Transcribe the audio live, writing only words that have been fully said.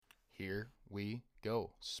Here we go.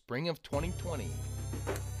 Spring of 2020.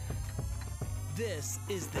 This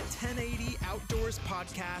is the 1080 Outdoors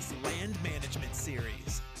Podcast Land Management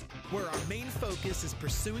Series, where our main focus is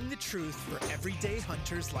pursuing the truth for everyday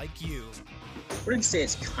hunters like you. I wouldn't say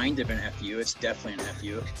it's kind of an FU, it's definitely an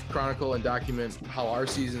FU. Chronicle and document how our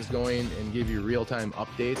season's going and give you real-time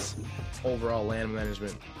updates, overall land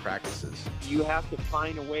management practices. You have to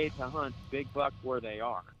find a way to hunt big buck where they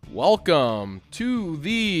are. Welcome to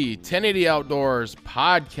the 1080 Outdoors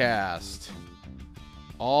Podcast.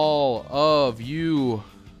 All of you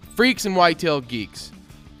freaks and whitetail geeks.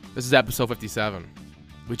 This is episode 57.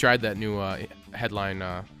 We tried that new headline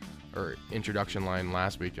or introduction line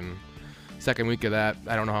last week, and second week of that,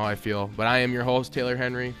 I don't know how I feel. But I am your host, Taylor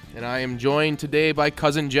Henry, and I am joined today by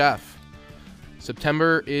Cousin Jeff.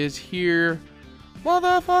 September is here,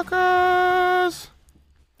 motherfuckers!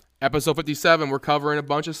 Episode 57, we're covering a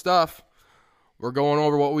bunch of stuff. We're going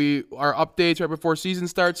over our updates right before season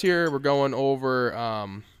starts here. We're going over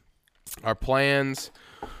our plans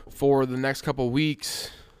for the next couple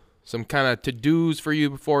weeks, some kind of to-dos for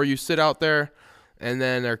you before you sit out there, and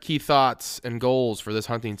then our key thoughts and goals for this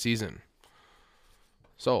hunting season.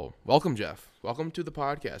 So, welcome, Jeff. Welcome to the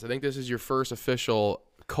podcast. I think this is your first official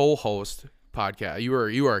co-host podcast. You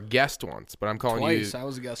were a guest once, but I'm calling you. Twice. I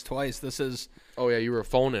was a guest twice. This is. Oh yeah, you were a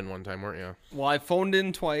phone in one time, weren't you? Well, I phoned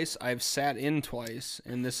in twice. I've sat in twice,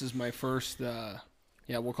 and this is my first.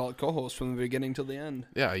 We'll call it co-host from the beginning till the end.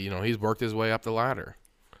 Yeah, he's worked his way up the ladder.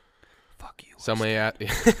 Fuck you. Some may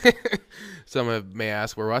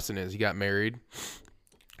ask where Weston is. He got married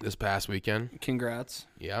this past weekend. Congrats.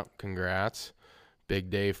 Yeah, congrats. Big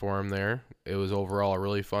day for him there. It was overall a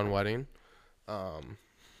really fun wedding.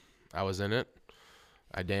 I was in it.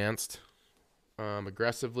 I danced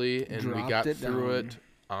aggressively, and we got through it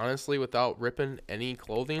honestly without ripping any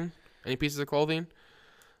pieces of clothing,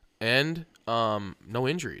 and no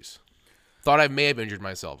injuries. Thought I may have injured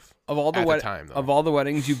myself Of all the time, though. Of all the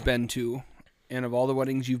weddings you've been to, and of all the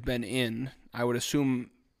weddings you've been in, I would assume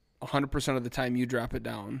 100% of the time you drop it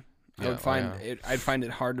down. I'd find it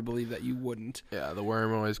hard to believe that you wouldn't. Yeah, the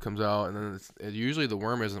worm always comes out, and then usually the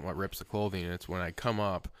worm isn't what rips the clothing. It's when I come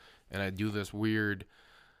up and I do this weird.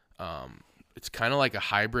 It's kind of like a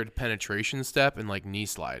hybrid penetration step and like knee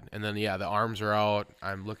slide, and then the arms are out.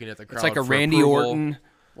 I'm looking at the crowd. It's like a for Randy approval. Orton.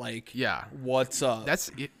 Like, yeah, what's up? That's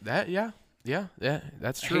it. Yeah,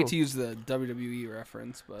 that's true. I hate to use the WWE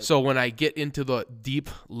reference, but so when I get into the deep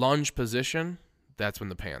lunge position, that's when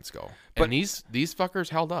the pants go. But and these fuckers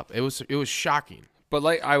held up. It was shocking. But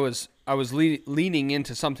like I was leaning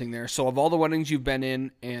into something there. So of all the weddings you've been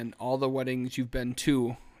in and all the weddings you've been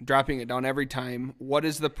to, dropping it down every time, what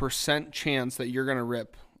is the % chance that you're gonna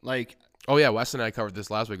rip? Like, oh yeah, Wes and I covered this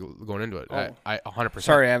last week going into it. Oh. I 100%.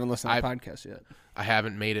 Sorry, I haven't listened to the podcast yet. I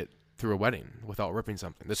haven't made it through a wedding without ripping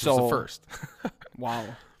something. This is the first. Wow.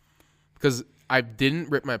 Because I didn't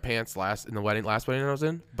rip my pants last wedding I was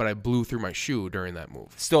in, but I blew through my shoe during that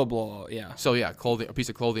move. Still a blowout, yeah. So yeah, a piece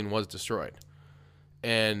of clothing was destroyed.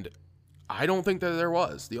 And I don't think that there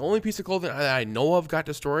was. The only piece of clothing I know of got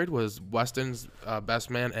destroyed was Weston's best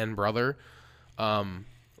man and brother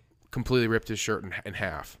completely ripped his shirt in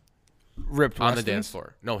half. Ripped on Weston's? The dance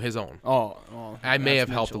floor. No, his own. Oh. I may have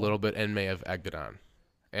helped a little bit and may have egged it on.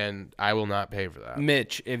 And I will not pay for that.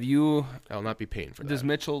 Mitch, I will not be paying for that. Does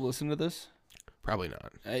Mitchell listen to this? Probably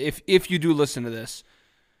not. If you do listen to this,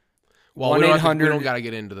 well, 1-800, we don't got to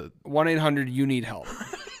get into the 1-800 you need help.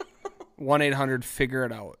 1-800 figure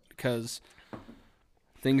it out, because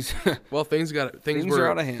things. Well, things were out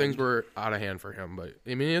of hand. Things were out of hand for him, but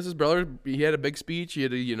I mean, as his brother, he had a big speech. He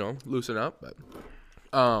had to loosen up. But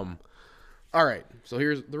all right. So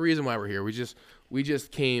here's the reason why we're here. We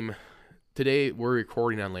just came today. We're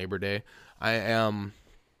recording on Labor Day. I am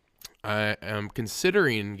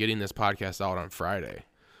considering getting this podcast out on Friday,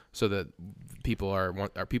 so that people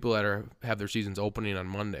that have their seasons opening on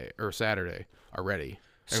Monday or Saturday are ready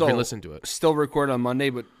and can listen to it. Still record on Monday,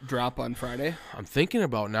 but drop on Friday. I'm thinking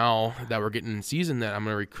about now that we're getting in season that I'm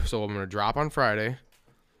gonna drop on Friday,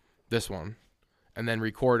 this one, and then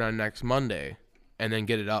record on next Monday, and then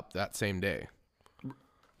get it up that same day.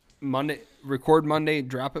 Record Monday,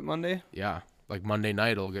 drop it Monday. Yeah. Like Monday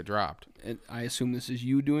night, it'll get dropped. And I assume this is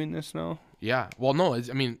you doing this now. Yeah. Well, no.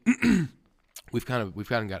 We've kind of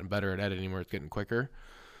gotten better at editing where it's getting quicker.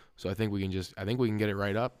 So I think we can get it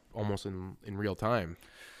right up almost in real time.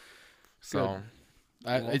 So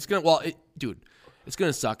it's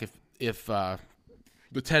gonna suck if the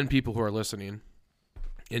 10 people who are listening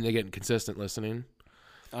and they get consistent listening.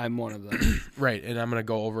 I'm one of them. Right. And we're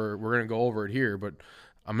gonna go over it here, but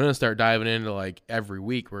I'm going to start diving into, like, every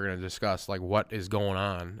week we're going to discuss, like, what is going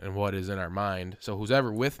on and what is in our mind. So who's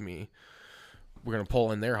ever with me, we're going to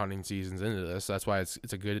pull in their hunting seasons into this. That's why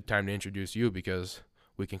it's a good time to introduce you, because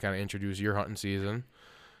we can kind of introduce your hunting season.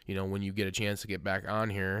 You know, when you get a chance to get back on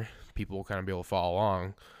here, people will kind of be able to follow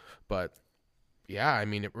along. But yeah, I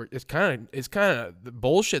mean, it's kind of the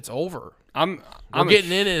bullshit's over. I'm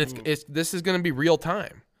getting in, and this is going to be real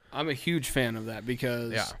time. I'm a huge fan of that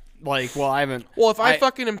because, yeah. like, well, I haven't. Well, if I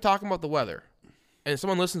fucking am talking about the weather, and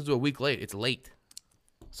someone listens to a week late, it's late.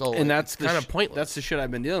 So and that's kind of pointless. That's the shit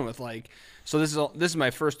I've been dealing with. Like, so this is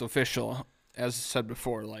my first official, as I said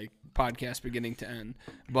before, like, podcast beginning to end.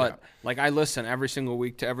 But like, I listen every single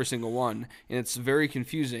week to every single one, and it's very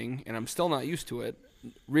confusing, and I'm still not used to it.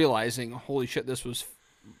 Realizing, holy shit, this was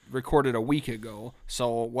recorded a week ago.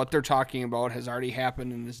 So what they're talking about has already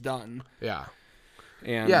happened and is done. Yeah.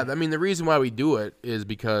 And yeah, I mean, the reason why we do it is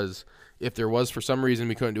because if there was, for some reason,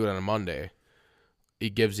 we couldn't do it on a Monday,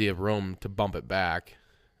 it gives you room to bump it back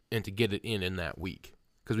and to get it in that week.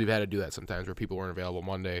 Because we've had to do that sometimes where people weren't available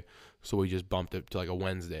Monday, so we just bumped it to like a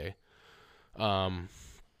Wednesday.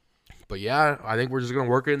 But yeah, I think we're just going to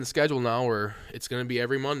work it in the schedule now where it's going to be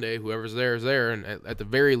every Monday. Whoever's there is there. And at the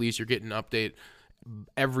very least, you're getting an update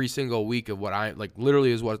every single week of what I, like,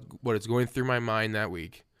 literally is what it's going through my mind that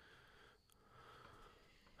week.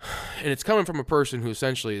 And it's coming from a person who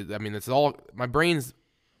essentially, I mean, it's all, my brain's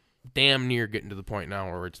damn near getting to the point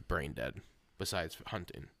now where it's brain dead, besides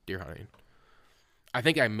hunting, deer hunting. I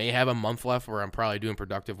think I may have a month left where I'm probably doing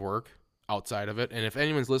productive work outside of it. And if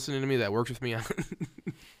anyone's listening to me that works with me on,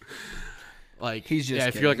 like, he's just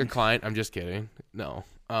if kidding. you're like a client, I'm just kidding. No.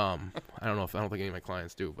 I don't think any of my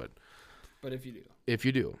clients do, but if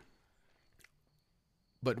you do.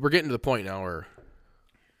 But we're getting to the point now where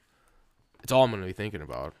it's all I'm going to be thinking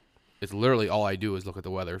about. It's literally all I do is look at the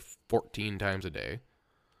weather 14 times a day.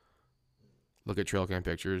 Look at trail cam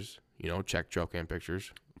pictures, check trail cam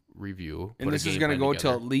pictures, review. And this is going to go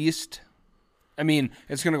till at least, I mean,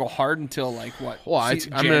 it's going to go hard until like what? Well, I'm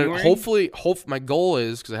going to hopefully, my goal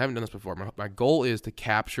is, because I haven't done this before, my goal is to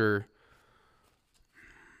capture.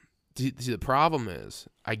 See, the problem is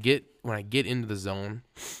when I get into the zone,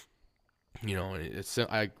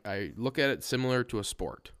 I look at it similar to a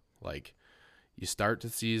sport. Like, you start the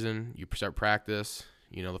season, you start practice,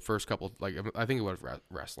 the first couple, like, I think about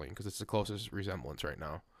wrestling because it's the closest resemblance right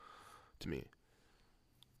now to me.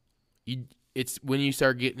 It's when you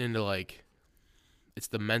start getting into, like, it's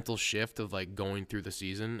the mental shift of, like, going through the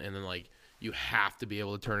season, and then, like, you have to be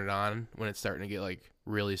able to turn it on when it's starting to get, like,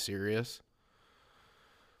 really serious.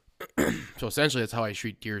 So essentially that's how I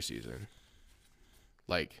treat deer season.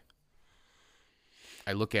 Like,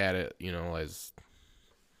 I look at it, as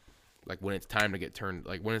like when it's time to get turned,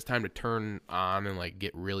 like when it's time to turn on and like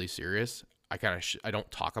get really serious, I kind of I don't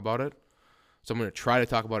talk about it. So I'm going to try to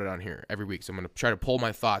talk about it on here every week. So I'm going to try to pull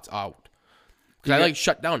my thoughts out. Because I like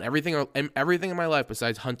shut down everything in my life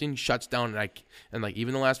besides hunting shuts down, and like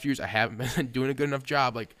even the last few years I haven't been doing a good enough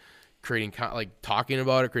job like creating talking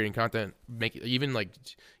about it, creating content, even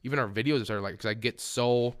our videos are like, because I get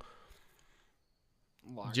so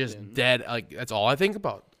locked just in. Dead, like that's all I think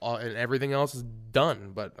about, and everything else is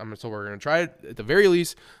done. But so we're gonna try it at the very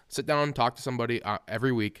least, sit down and talk to somebody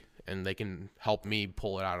every week, and they can help me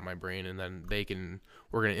pull it out of my brain, and then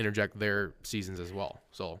we're gonna interject their seasons as well.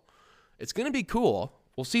 So it's gonna be cool.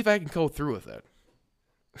 We'll see if I can go through with it.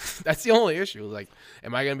 That's the only issue. Like,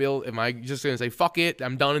 am I just gonna say fuck it,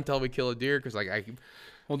 I'm done until we kill a deer? Because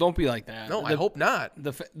well, don't be like that. No, I hope not.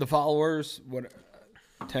 The followers,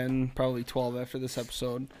 10, probably 12 after this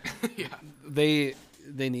episode. Yeah, they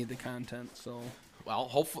need the content. So well,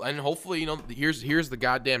 hopefully, here's the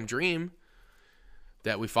goddamn dream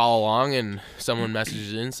that we follow along, and someone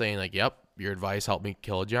messages in saying like, "Yep, your advice helped me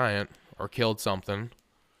kill a giant or killed something,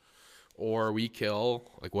 or we kill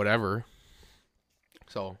like whatever."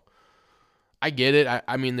 So I get it.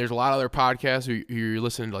 I mean, there's a lot of other podcasts who you're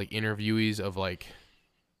listening to like interviewees of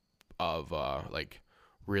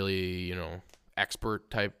really,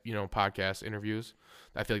 expert type, podcast interviews.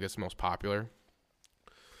 I feel like that's the most popular.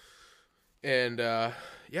 And yeah,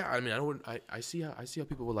 I mean, I see how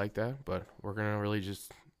people would like that, but we're gonna really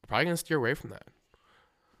probably gonna steer away from that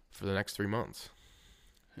for the next 3 months.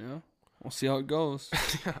 Yeah, we'll see how it goes.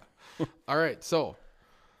 Yeah. All right, so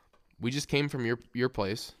we just came from your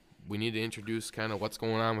place. We need to introduce kind of what's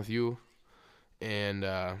going on with you. And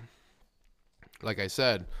like I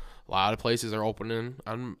said, a lot of places are opening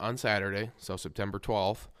on Saturday, so September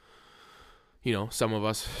 12th. Some of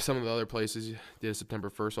the other places did a September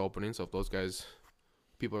 1st opening, so if those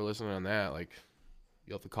people are listening on that, like,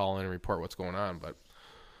 you'll have to call in and report what's going on. But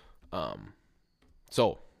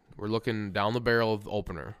So we're looking down the barrel of the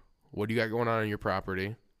opener. What do you got going on your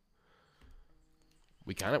property?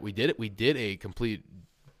 We did it. We did a complete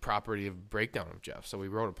property of breakdown of Jeff. So we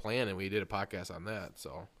wrote a plan and we did a podcast on that.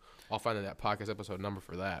 So I'll find that podcast episode number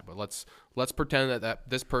for that. But let's pretend that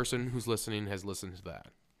this person who's listening has listened to that.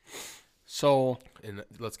 So, and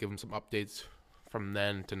let's give them some updates from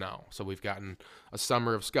then to now. So we've gotten a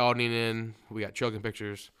summer of scouting in. We got choking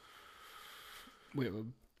pictures. We have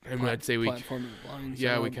I'd say platform of blinds.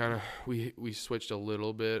 yeah, we switched a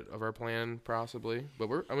little bit of our plan possibly, but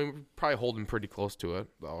we're probably holding pretty close to it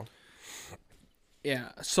though. Yeah.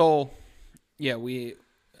 So, yeah,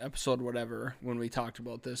 episode whatever when we talked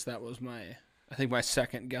about this, that was my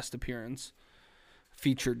second guest appearance,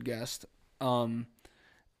 featured guest.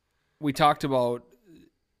 We talked about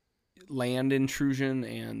land intrusion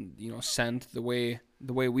and scent, the way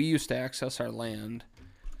we used to access our land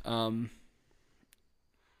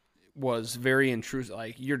was very intrusive.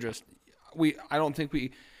 Like I don't think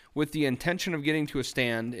we, with the intention of getting to a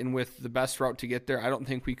stand and with the best route to get there, I don't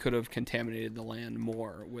think we could have contaminated the land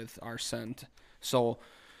more with our scent. So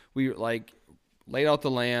we laid out the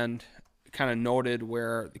land, kind of noted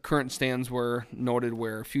where the current stands were, noted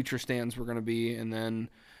where future stands were going to be, and then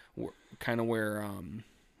kind of where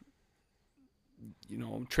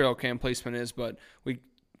trail cam placement is. But we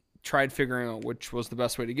tried figuring out which was the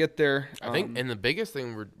best way to get there. I think, and the biggest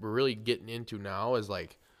thing we're really getting into now is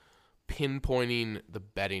like pinpointing the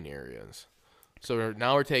bedding areas. So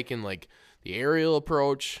now we're taking like the aerial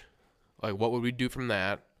approach, like what would we do from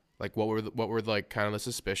that? Like what were like kind of the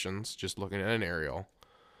suspicions just looking at an aerial.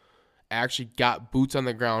 Actually got boots on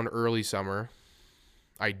the ground early summer.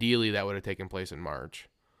 Ideally that would have taken place in March.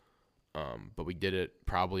 But we did it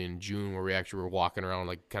probably in June where we actually were walking around,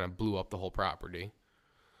 like kind of blew up the whole property.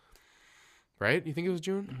 Right? You think it was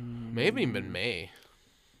June? Maybe even May.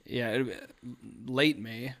 Yeah, late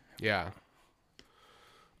May. Yeah.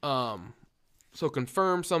 So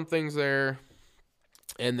confirm some things there.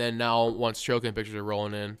 And then now once trail cam pictures are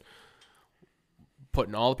rolling in,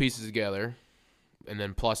 putting all the pieces together, and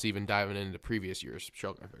then plus even diving into previous year's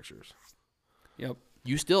trail cam pictures. Yep.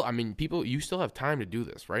 You still have time to do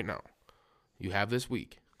this right now. You have this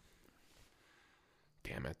week.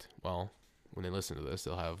 Damn it. Well, when they listen to this,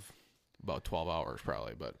 they'll have about 12 hours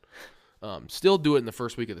probably, but still do it in the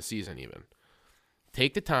first week of the season even.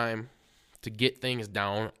 Take the time to get things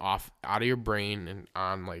down out of your brain and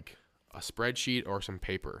on like a spreadsheet or some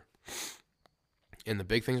paper. And the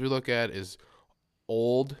big things we look at is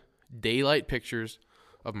old daylight pictures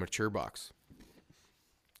of mature bucks.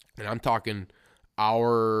 And I'm talking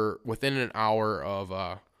within an hour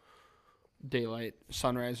of daylight,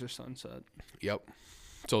 sunrise or sunset. Yep.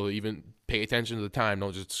 So even pay attention to the time.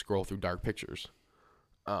 Don't just scroll through dark pictures.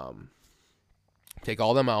 Take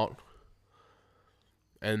all them out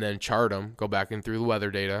and then chart them. Go back in through the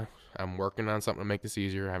weather data. I'm working on something to make this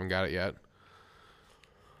easier. I haven't got it yet.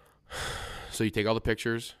 So you take all the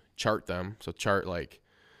pictures, chart them. So chart like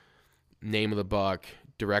name of the buck,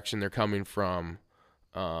 direction they're coming from,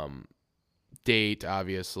 date,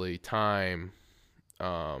 obviously, time,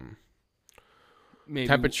 maybe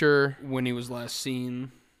temperature, when he was last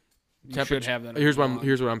seen. You should have that. Here's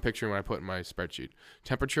what I'm picturing when I put in my spreadsheet: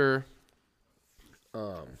 temperature,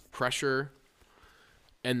 pressure,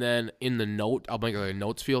 and then in the note, I'll make like a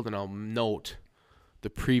notes field, and I'll note the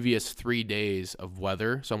previous 3 days of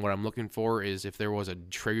weather. So what I'm looking for is if there was a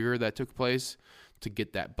trigger that took place to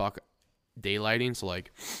get that buck daylighting. So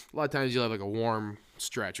like a lot of times you'll have like a warm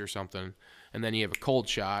stretch or something, and then you have a cold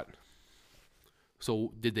shot.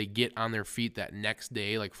 So did they get on their feet that next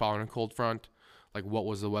day, like following a cold front? Like what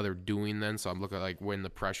was the weather doing then? So I'm looking at like when the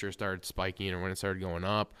pressure started spiking or when it started going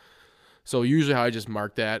up. So usually how I just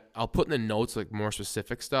mark that, I'll put in the notes like more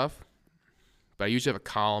specific stuff. But I usually have a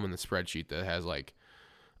column in the spreadsheet that has like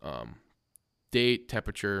date,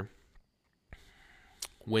 temperature,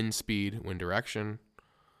 wind speed, wind direction,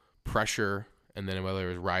 pressure, and then whether it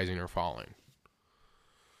was rising or falling.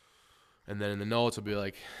 And then in the notes it'll be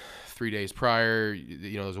like 3 days prior,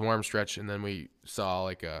 there's a warm stretch, and then we saw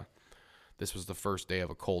like this was the first day of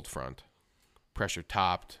a cold front. Pressure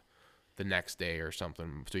topped the next day or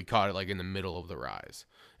something. So he caught it like in the middle of the rise.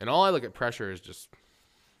 And all I look at pressure is just,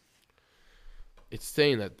 it's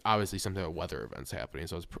saying that obviously some type of weather event's happening.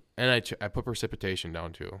 So I put precipitation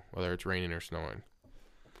down too, whether it's raining or snowing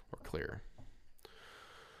or clear.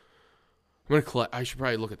 I should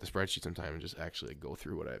probably look at the spreadsheet sometime and just actually go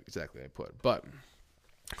through what exactly I put. But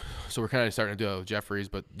so we're kind of starting to do it with Jeffries,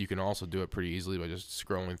 but you can also do it pretty easily by just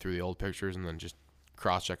scrolling through the old pictures and then just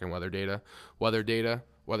cross-checking weather data,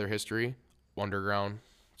 weather history, Underground.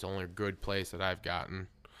 It's the only good place that I've gotten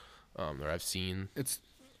that I've seen. It's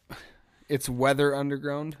Weather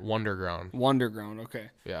Underground. Wonderground. Wonderground.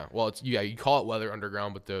 Okay. Yeah. Well, it's you call it Weather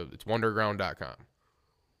Underground, but it's wonderground.com.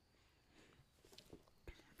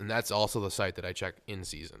 And that's also the site that I check in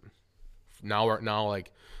season. Now we're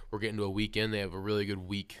getting to a weekend. They have a really good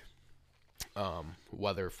week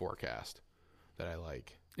weather forecast that I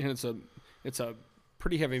like. And it's a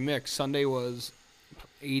pretty heavy mix. Sunday was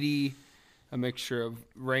 80, a mixture of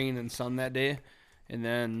rain and sun that day, and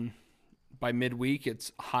then by midweek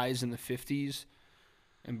it's highs in the 50s,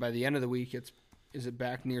 and by the end of the week is it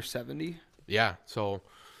back near 70? Yeah. So,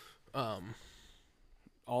 all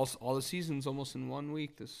the seasons almost in 1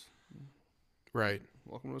 week. right.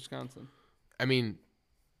 Welcome to Wisconsin. I mean,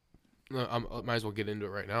 I might as well get into it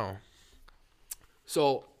right now.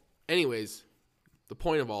 So, anyways, the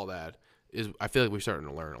point of all that is I feel like we're starting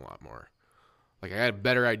to learn a lot more. Like, I got a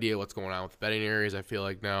better idea what's going on with the betting areas, I feel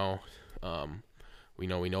like now. We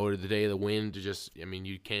know today the wind you're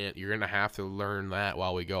going to have to learn that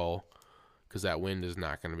while we go, because that wind is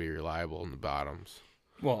not going to be reliable in the bottoms.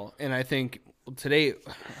 Well, and I think today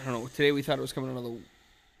we thought it was coming out of the,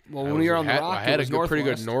 when we were on the rock, I had it was a pretty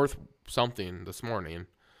good northwest. north something this morning.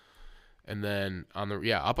 And then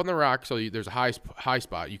up on the rock, so there's a high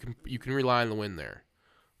spot. You can rely on the wind there,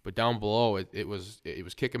 but down below it was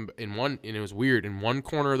kicking in one, and it was weird. In one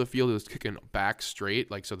corner of the field, it was kicking back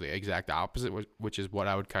straight, like so the exact opposite, which is what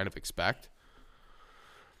I would kind of expect.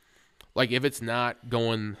 Like if it's not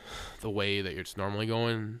going the way that it's normally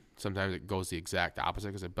going, sometimes it goes the exact opposite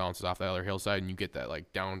because it bounces off the other hillside, and you get that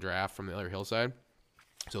like downdraft from the other hillside.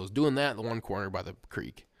 So it was doing that in the one corner by the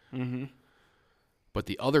creek. Mm-hmm. But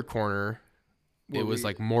the other corner, it was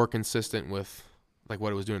like more consistent with like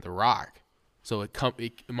what it was doing at the rock. So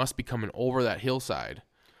it must be coming over that hillside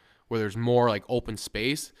where there's more like open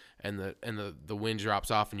space, and the wind drops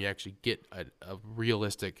off, and you actually get a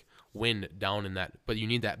realistic wind down in that. But you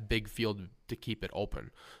need that big field to keep it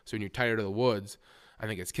open. So when you're tighter to the woods, I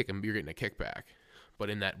think you're getting a kickback. But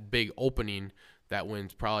in that big opening, that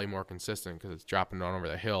wind's probably more consistent because it's dropping down over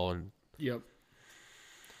the hill. And Yep.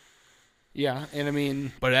 Yeah, and I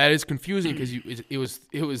mean, but that is confusing because it was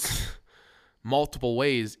multiple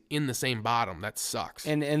ways in the same bottom. That sucks.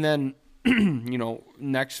 and then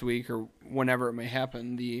next week or whenever it may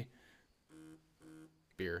happen, the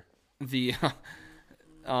Beer. if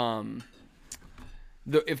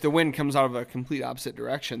the wind comes out of a complete opposite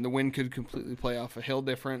direction, the wind could completely play off a hill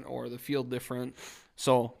different or the field different.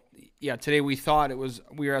 So yeah, today we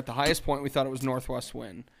were at the highest point. We thought it was northwest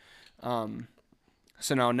wind.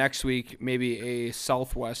 So now next week, maybe a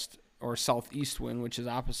southwest or southeast wind, which is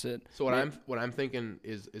opposite. So what I'm thinking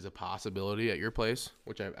is a possibility at your place,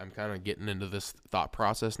 which I'm kind of getting into this thought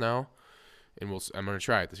process now, and I'm going to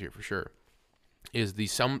try it this year for sure. Is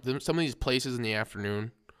some of these places in the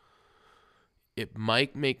afternoon, it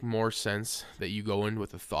might make more sense that you go in with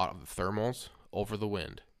the thought of the thermals over the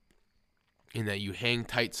wind, in that you hang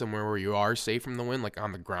tight somewhere where you are safe from the wind, like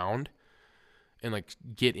on the ground. And like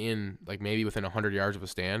get in like maybe within 100 yards of a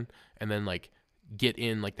stand, and then like get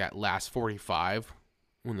in like that last 45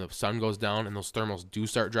 when the sun goes down and those thermals do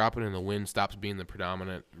start dropping and the wind stops being the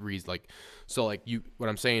predominant reason. Like so, like what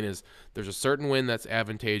I'm saying is there's a certain wind that's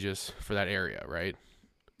advantageous for that area, right?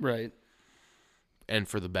 Right. And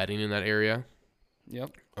for the bedding in that area. Yep.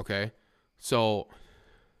 Okay. So,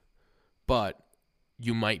 but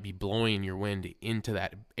you might be blowing your wind into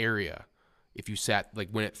that area. If you sat like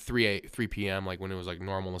when at 3 p.m., like when it was like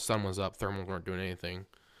normal, the sun was up, thermals weren't doing anything,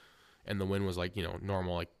 and the wind was like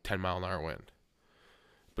normal, like 10-mile-an-hour wind.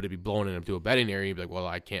 But it'd be blowing into a bedding area. You'd be like, well,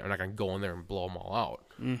 I'm not gonna go in there and blow them all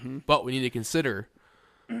out. Mm-hmm. But we need to consider,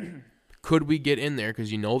 could we get in there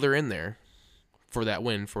because they're in there for that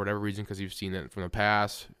wind for whatever reason, because you've seen that from the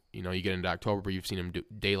past. You get into October, but you've seen them do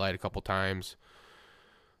daylight a couple times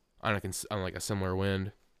on like a similar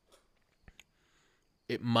wind.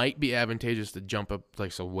 It might be advantageous to jump up,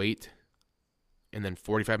 like, so wait, and then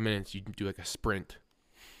 45 minutes you do like a sprint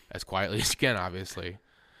as quietly as you can, obviously.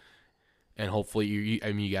 And hopefully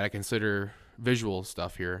you got to consider visual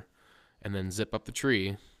stuff here, and then zip up the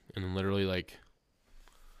tree, and then literally like,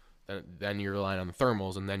 then you're relying on the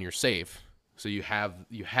thermals, and then you're safe. So you have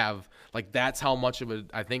like, that's how much of it,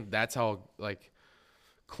 I think that's how like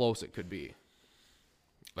close it could be.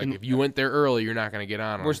 Like, if you went there early, you're not going to get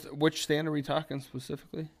on them. Which stand are we talking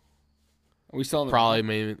specifically? Are we still probably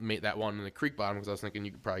made that one in the creek bottom, because I was thinking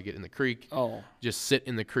you could probably get in the creek. Oh. Just sit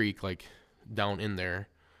in the creek, like, down in there.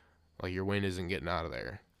 Like, your wind isn't getting out of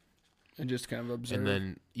there. And just kind of observe. And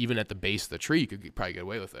then even at the base of the tree, you could probably get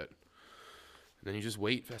away with it. And then you just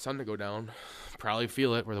wait for the sun to go down. Probably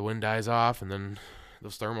feel it where the wind dies off, and then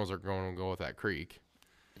those thermals are going to go with that creek.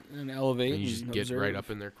 And elevate And you just get right up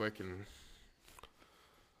in there quick. And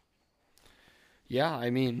yeah, I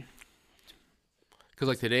mean, because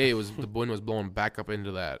like today, the wind was blowing back up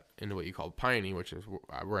into what you call piney, which is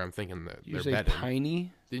where I'm thinking that you they're say bedding.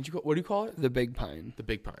 piney? Didn't you? What do you call it? The big pine. The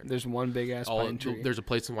big pine. There's one big ass pine tree. There's a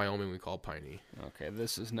place in Wyoming we call piney. Okay,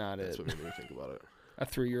 this is not That's it. what made me think about it. A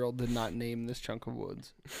 3-year-old did not name this chunk of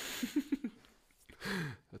woods.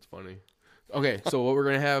 That's funny. Okay, so what we're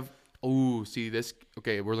gonna have? Ooh, see this?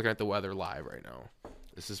 Okay, we're looking at the weather live right now.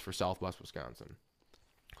 This is for Southwest Wisconsin.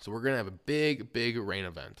 So we're gonna have a big rain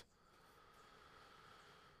event,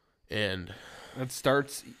 and It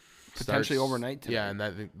starts potentially overnight today. Yeah, and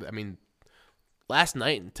I mean, last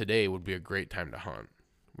night and today would be a great time to hunt.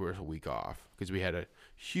 We're a week off because we had a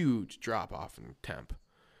huge drop off in temp,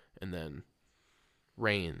 and then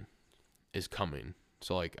rain is coming.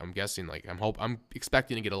 So like I'm guessing I'm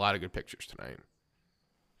expecting to get a lot of good pictures tonight.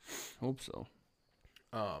 Hope so.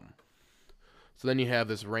 So then you have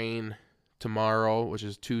this rain tomorrow, which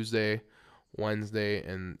is Tuesday, Wednesday,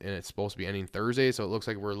 and it's supposed to be ending Thursday. So it looks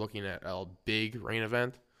like we're looking at a big rain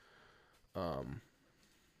event. And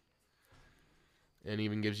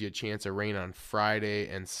even gives you a chance of rain on Friday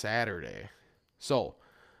and Saturday. So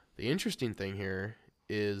the interesting thing here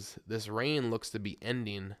is this rain looks to be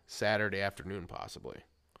ending Saturday afternoon possibly.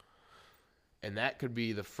 And that could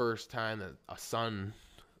be the first time that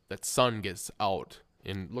sun gets out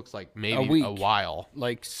in looks like maybe a while.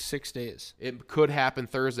 Like 6 days. It could happen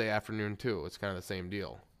Thursday afternoon too. It's kind of the same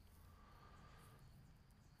deal.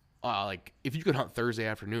 Like if you could hunt Thursday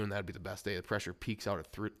afternoon, that'd be the best day. The pressure peaks out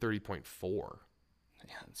at 30.4.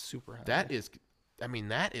 Yeah, it's super high.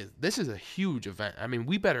 This is a huge event. I mean,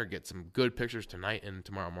 we better get some good pictures tonight and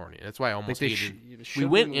tomorrow morning. That's why I almost hated. We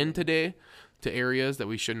went in today to areas that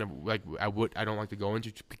we shouldn't have. I don't like to go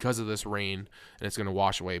into because of this rain, and it's going to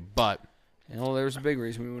wash away. But there's a big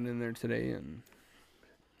reason we went in there today, and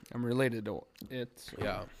I'm related to it. So.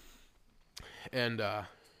 Yeah, and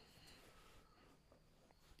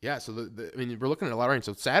yeah. So we're looking at a lot of rain.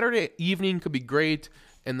 So Saturday evening could be great.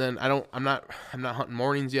 And then I'm not hunting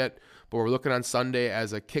mornings yet, but we're looking on Sunday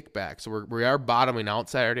as a kickback. So we are bottoming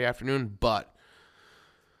out Saturday afternoon, but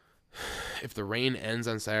if the rain ends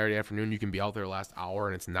on Saturday afternoon, you can be out there the last hour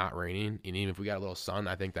and it's not raining. And even if we got a little sun,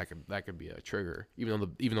 I think that could be a trigger, even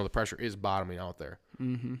though the pressure is bottoming out there.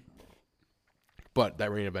 Mm-hmm. But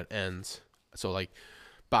that rain event ends. So like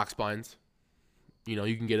box blinds,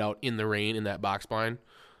 you can get out in the rain in that box blind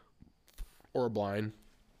or a blind,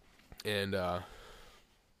 and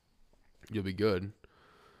you'll be good.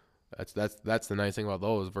 That's the nice thing about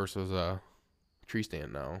those versus a tree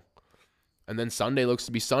stand now. And then Sunday looks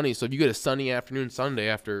to be sunny. So if you get a sunny afternoon Sunday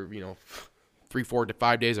after 3, 4 to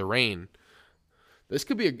 5 days of rain, this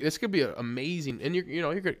could be amazing. And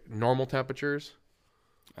you get normal temperatures.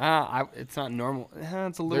 It's not normal.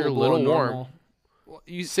 It's a little warm. Normal. Well,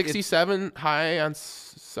 67 high on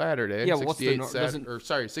Saturday. Yeah, what's the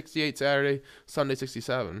 68 Saturday, Sunday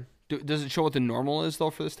 67. Does it show what the normal is, though,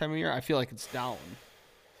 for this time of year? I feel like it's down.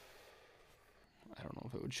 I don't know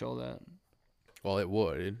if it would show that. Well, it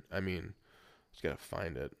would. I mean, just got to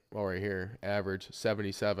find it. Well, right here. Average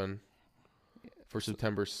 77 for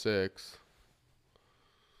September 6th.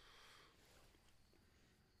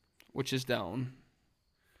 Which is down.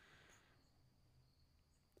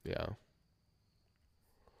 Yeah.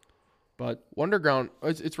 But Wonderground,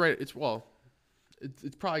 it's right. It's probably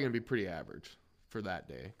going to be pretty average for that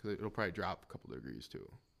day because it'll probably drop a couple degrees too.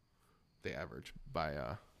 The average by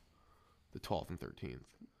the 12th and 13th.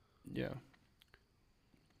 Yeah.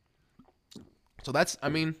 So that's, I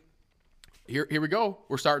mean, here we go.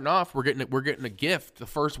 We're starting off. We're getting a gift the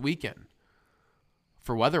first weekend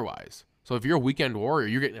for weather-wise. So if you're a weekend warrior,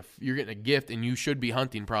 you're getting a gift, and you should be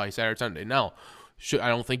hunting probably Saturday, Sunday. Now, I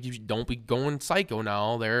don't think you don't be going psycho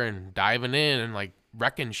now there and diving in and like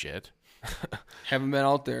wrecking shit. Haven't been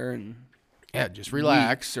out there in just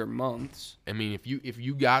relax. Weeks or months. I mean, if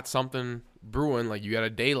you got something brewing, like you got a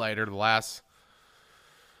daylighter the last.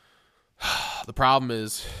 The problem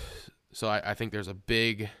is, so I think there's a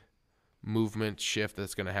big movement shift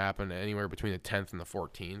that's going to happen anywhere between the 10th and the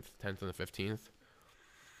 14th, 10th and the 15th.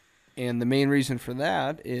 And the main reason for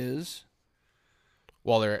that is,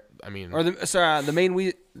 the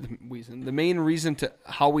main reason to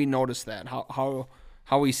how we notice that, how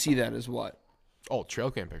we see that is what? Oh, trail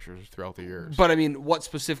cam pictures throughout the years. But I mean, what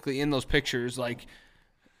specifically in those pictures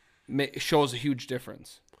shows a huge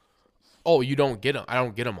difference? Oh, you don't get them. I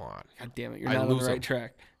don't get them a lot. God damn it, you're not on the right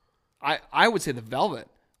track. I would say the velvet.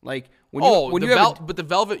 Like but the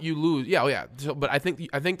velvet you lose. Yeah, yeah. So, but I think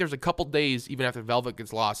there's a couple days even after velvet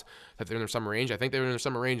gets lost that they're in their summer range. I think they're in their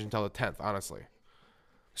summer range until the 10th, honestly.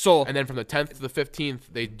 So And then from the 10th to the 15th,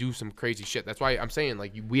 they do some crazy shit. That's why I'm saying,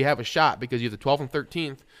 like, we have a shot because you have the 12th and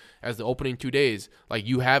 13th as the opening 2 days. Like,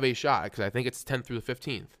 you have a shot because I think it's 10th through the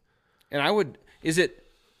 15th. and I would is it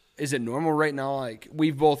normal right now? Like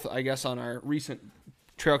we've both, I guess, on our recent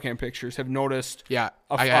trail cam pictures have noticed. Yeah,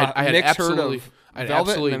 A I had mixed herd absolutely, of I had velvet and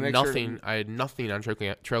a absolutely mixed herd of- nothing. I had nothing on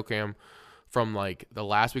trail cam from like the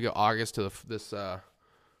last week of August to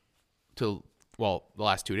the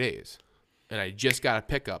last 2 days, and I just got a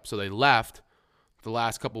pickup. So they left the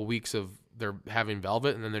last couple weeks of their having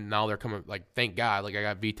velvet, and then now they're coming. Like, thank God, like I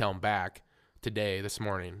got V-Town back this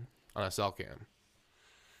morning on a cell cam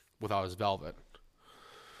without his velvet.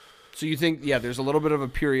 So you think, there's a little bit of a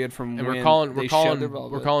period from And when we're they shed their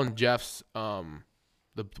velvet. calling Jeff's one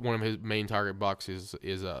of his main target bucks is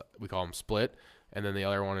we call him Split, and then the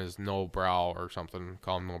other one is No Brow or something.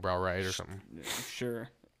 Call him No Brow Right or something. Sure.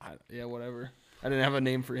 Whatever. I didn't have a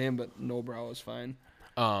name for him, but No Brow is fine.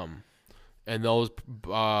 And those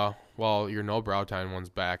your No Brow Time one's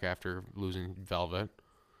back after losing velvet.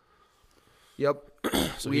 Yep.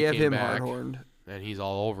 So we he have came him back, hard-horned. and he's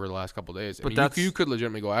all over the last couple of days. But you could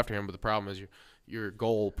legitimately go after him, but the problem is your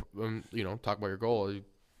goal. Talk about your goal. Is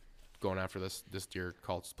going after this deer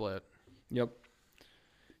called Split. Yep.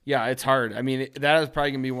 Yeah, it's hard. I mean, that is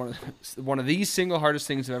probably gonna be one of the single hardest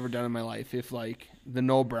things I've ever done in my life. If like the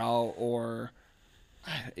No Brow or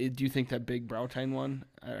do you think that big Brow Tine one?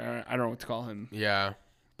 I don't know what to call him. Yeah,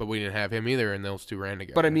 but we didn't have him either, and those two ran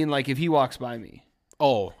together. But I mean, like if he walks by me,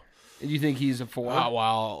 oh. do you think he's a 4?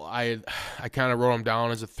 Well, I kind of wrote him down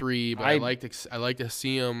as a 3, but I like to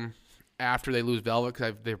see him after they lose velvet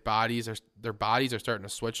because their bodies are starting to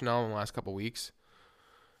switch now in the last couple weeks.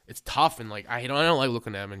 It's tough, and like I don't like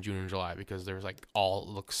looking at them in June and July because there's like all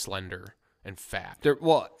look slender and fat. Their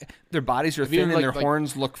bodies are thin and their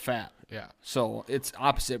horns look fat. Yeah. So it's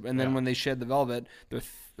opposite. And then when they shed the velvet, their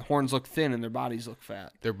horns look thin and their bodies look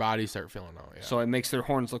fat. Their bodies start filling out. Yeah. So it makes their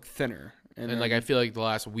horns look thinner. And like I feel like the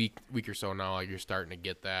last week or so now, like you're starting to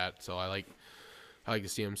get that. So I like to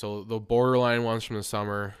see them. So the borderline ones from the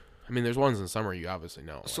summer. I mean, there's ones in the summer you obviously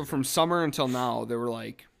know. So from summer until now, there were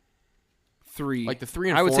like 3. Like the 3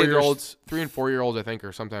 and 4-year-olds, 3 and 4-year-olds, I think,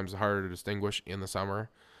 are sometimes harder to distinguish in the summer,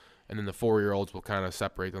 and then the 4-year-olds will kind of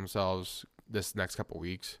separate themselves this next couple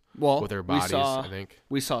weeks with their bodies. I think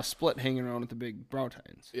we saw Split hanging around with the big Brow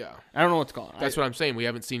Tines. Yeah, I don't know what's going on. That's what I'm saying. We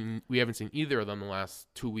haven't seen either of them the last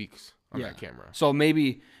 2 weeks on that camera. So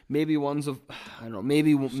maybe one's a I don't know.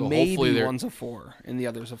 Maybe one's a 4 and the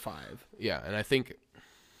other's a 5. Yeah, and I think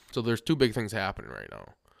so. There's 2 big things happening right now.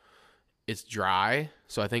 It's dry,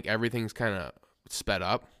 so I think everything's kind of sped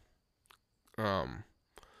up. Because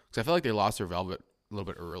I feel like they lost their velvet a little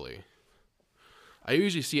bit early. I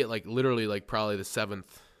usually see it like literally like probably the 7th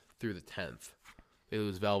through the 10th. They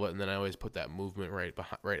lose velvet, and then I always put that movement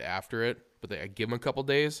right after it. But I give them a couple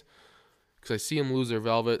days because I see them lose their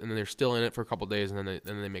velvet, and then they're still in it for a couple days, and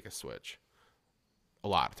then they make a switch. A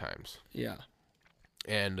lot of times. Yeah.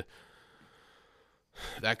 And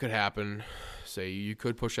that could happen. Say you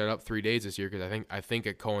could push that up 3 days this year because I think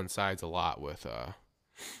it coincides a lot with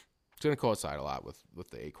it's going to coincide a lot with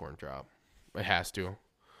the acorn drop. It has to,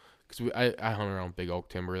 because I hunt around big oak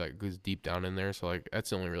timber that goes deep down in there. So like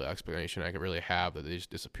that's the only real explanation I could really have that they just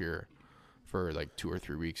disappear for like 2 or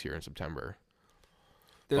 3 weeks here in September.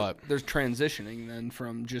 There's transitioning then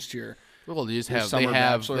from just your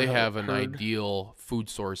they have an ideal food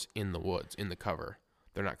source in the woods, in the cover.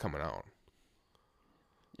 They're not coming out.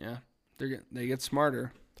 Yeah, they get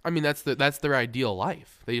smarter. I mean, that's their ideal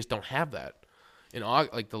life. They just don't have that. In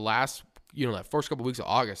August, like the last, that first couple weeks of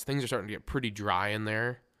August, things are starting to get pretty dry in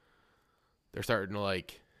there. They're starting to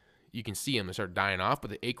you can see them. They start dying off, but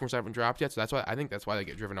the acorns haven't dropped yet. So I think that's why they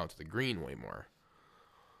get driven out to the green way more.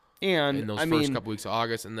 And in those first couple weeks of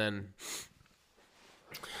August, and then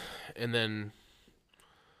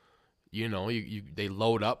they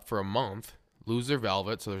load up for a month, lose their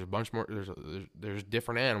velvet. So there's a bunch more. There's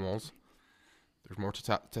different animals. There's more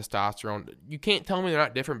testosterone. You can't tell me they're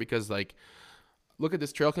not different because look at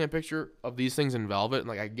this trail cam picture of these things in velvet,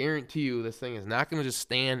 and I guarantee you this thing is not going to just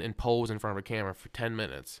stand and pose in front of a camera for 10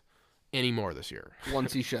 minutes anymore this year.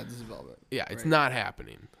 Once he sheds his velvet. Yeah, it's not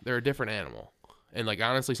happening. They're a different animal. And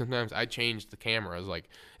honestly, sometimes I change the cameras.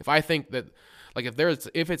 If I think that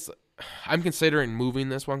I'm considering moving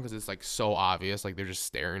this one because it's so obvious, they're just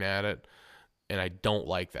staring at it, and I don't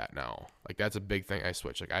like that now. That's a big thing I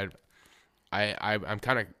switch. I'm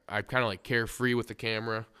kind of carefree with the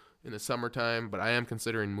camera in the summertime, but I am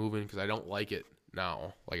considering moving because I don't like it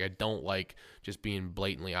now. I don't like just being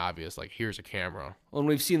blatantly obvious. Here's a camera. Well, and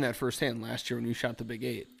we've seen that firsthand last year when you shot the Big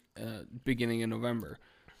 8, beginning in November.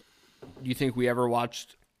 Do you think we ever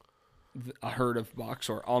watched a herd of bucks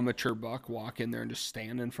or all mature buck walk in there and just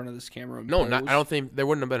stand in front of this camera and No, pose? I don't think there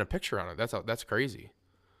wouldn't have been a picture on it. That's crazy.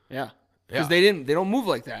 Yeah, Yeah. because they don't move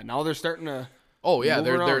like that. Now they're starting to. Oh yeah, move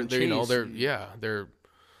they're around, you know chase,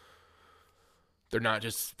 they're not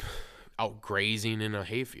just out grazing in a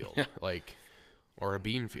hayfield Yeah. like or a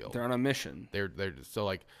bean field. They're on a mission. They're so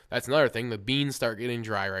like that's another thing. The beans start getting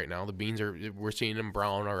dry right now. The beans we're seeing them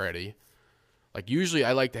brown already. Like usually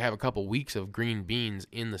I like to have a couple weeks of green beans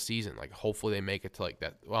in the season. Like hopefully they make it to like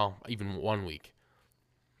that. Well, even 1 week.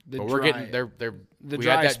 But we're getting we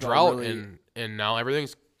dry had that spell drought really and now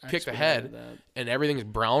everything's kicked ahead expedited that. and everything's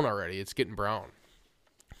brown already. It's getting brown.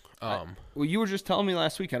 Well, you were just telling me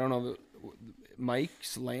last week. I don't know,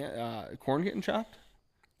 Mike's land, corn getting chopped.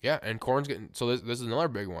 Yeah, and corn's getting so. This is another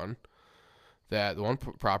big one. That the one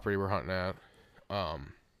property we're hunting at,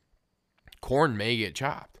 corn may get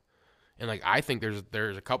chopped, and like I think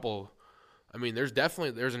there's a couple. I mean, there's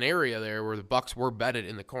an area there where the bucks were bedded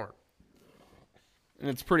in the corn. And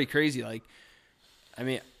it's pretty crazy. Like, I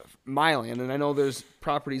mean, my land, and I know there's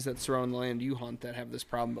properties that surround the land you hunt that have this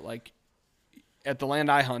problem, but like at the land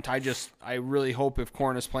I hunt, I really hope if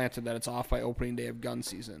corn is planted that it's off by opening day of gun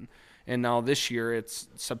season. And now this year it's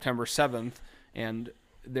September 7th, and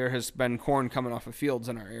there has been corn coming off of fields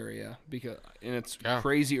in our area and it's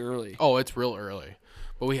crazy early. Oh, it's real early,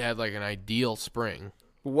 but we had like an ideal spring.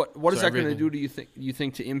 What is that going to do? Do you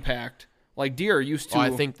think to impact? Like deer used to. I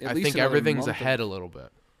think everything's month ahead a little bit.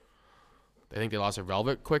 I think they lost their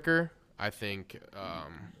velvet quicker. I think,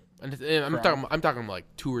 and I'm talking like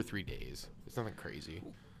 2 or 3 days. It's nothing crazy.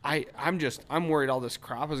 I'm worried all this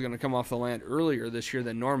crop is going to come off the land earlier this year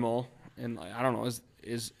than normal, and I don't know,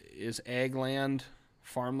 is ag land,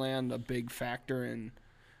 farmland a big factor in?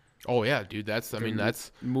 Oh yeah, dude. That's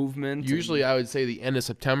movement. Usually, I would say the end of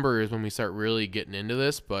September is when we start really getting into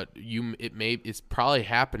this, but it's probably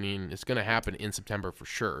happening. It's going to happen in September for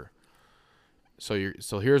sure. So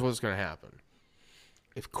here's what's going to happen.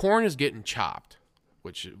 If corn is getting chopped,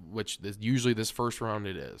 which is usually this first round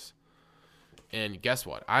it is, and guess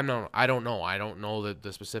what? I don't know. I don't know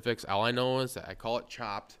the specifics. All I know is that I call it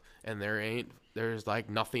chopped, and there's like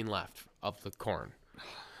nothing left of the corn.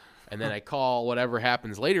 And then I call whatever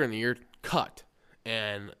happens later in the year cut,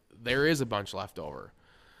 and there is a bunch left over.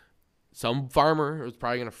 Some farmer is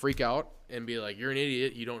probably gonna freak out and be like, "You're an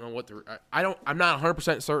idiot. You don't know what the." I'm not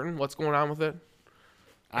 100% certain what's going on with it.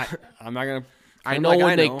 I'm not gonna. I know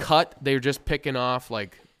when they cut, they're just picking off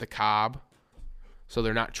like the cob, so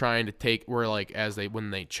they're not trying to take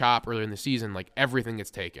when they chop earlier in the season, like everything gets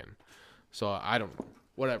taken. So I don't know,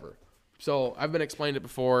 whatever. So I've been explained it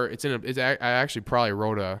before. I actually probably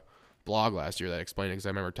wrote a blog last year that explained it because I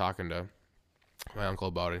remember talking to my uncle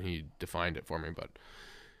about it and he defined it for me. But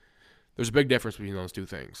there's a big difference between those two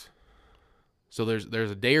things. So there's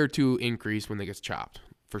a day or two increase when they get chopped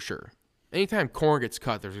for sure. Anytime corn gets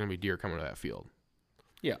cut, there's going to be deer coming to that field.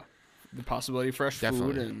 Yeah, the possibility of fresh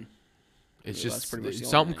food and it's that's pretty much just the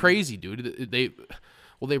something only thing. crazy, dude. They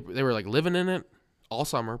were like living in it all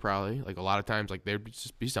summer probably. Like a lot of times, like there'd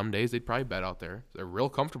just be some days they'd probably bed out there. They're real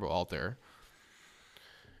comfortable out there.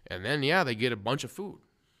 And then they get a bunch of food.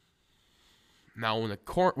 Now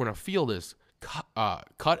when a field is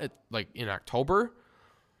cut at, like in October,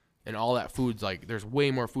 and all that food's like there's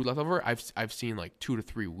way more food left over. I've seen like 2 to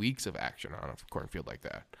 3 weeks of action on a cornfield like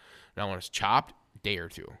that. Now when it's chopped, day or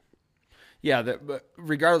two. Yeah, but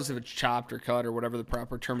regardless if it's chopped or cut or whatever the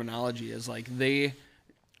proper terminology is, like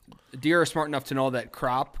deer are smart enough to know that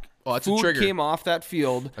crop that's food a trigger. came off that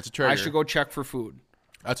field. That's a trigger. I should go check for food.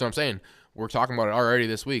 That's what I'm saying. We're talking about it already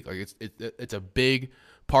this week. Like it's a big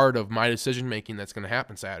part of my decision making that's going to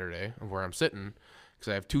happen Saturday of where I'm sitting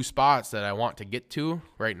because I have 2 spots that I want to get to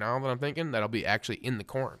right now that I'm thinking that'll be actually in the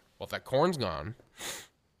corn. Well, if that corn's gone,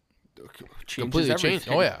 completely changed.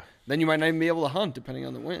 Oh yeah. Then you might not even be able to hunt depending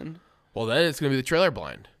on the wind. Well, then it's going to be the trailer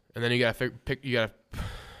blind, and then you got to pick. You got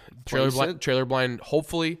to trailer blind.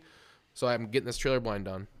 Hopefully, so I'm getting this trailer blind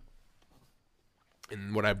done.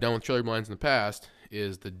 And what I've done with trailer blinds in the past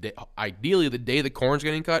is ideally the day the corn's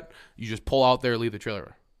getting cut, you just pull out there, leave the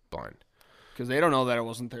trailer blind. Because they don't know that it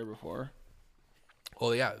wasn't there before.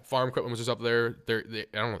 Well, yeah, farm equipment was just up there. I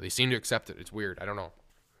don't know. They seem to accept it. It's weird. I don't know.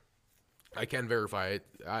 I can verify it.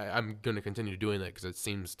 I'm going to continue doing that because it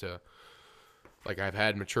seems to, like I've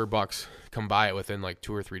had mature bucks come by it within like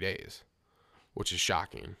 2 or 3 days, which is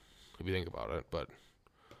shocking if you think about it. But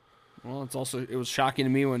well, it was shocking to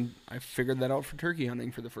me when I figured that out for turkey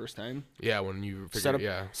hunting for the first time. Yeah, when you set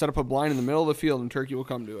up a blind in the middle of the field and turkey will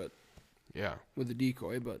come to it. Yeah, with a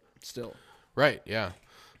decoy, but still. Right. Yeah.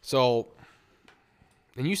 So,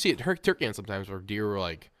 and you see it turkey hunting sometimes where deer will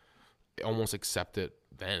like almost accept it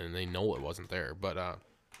then, and they know it wasn't there. But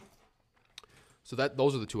so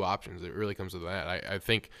those are the two options. It really comes to that. I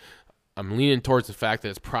think I'm leaning towards the fact that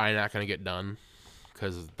it's probably not going to get done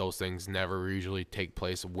because those things never usually take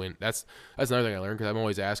place. When that's another thing I learned, because I'm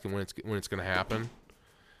always asking when it's going to happen,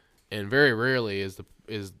 and very rarely is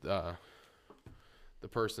the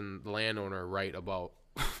landowner right about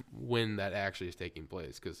when that actually is taking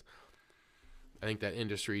place, because I think that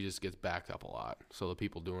industry just gets backed up a lot. So the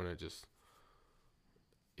people doing it just,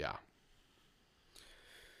 yeah.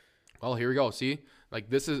 Well, here we go. See, like,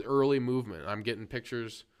 this is early movement. I'm getting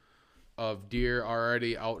pictures of deer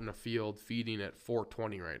already out in the field feeding at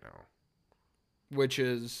 4:20 right now. Which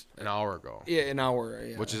is an hour ago. Yeah, an hour.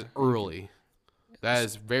 Yeah. Which is early. That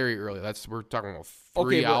is very early. We're talking about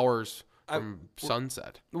 3 hours from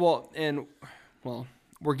sunset. Well,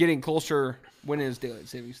 we're getting closer. When is daylight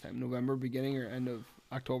savings time? November, beginning or end of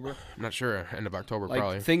October? I'm not sure. End of October, like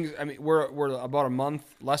probably. Things. I mean, we're about a month,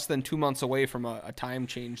 less than 2 months away from a time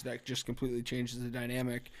change that just completely changes the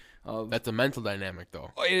dynamic of. That's a mental dynamic,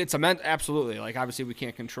 though. It's absolutely. Like, obviously, we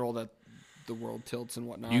can't control that. The world tilts and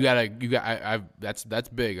whatnot. That's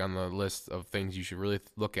big on the list of things you should really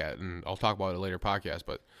look at, and I'll talk about it in a later podcast.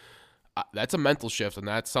 But that's a mental shift, and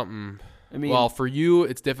that's something. I mean, well, for you,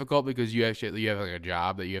 it's difficult because you have like a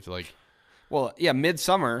job that you have to like. Well, yeah,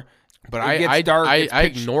 midsummer. But I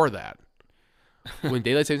ignore that. When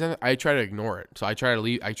daylight savings time, I try to ignore it. So I try to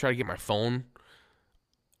leave. I try to get my phone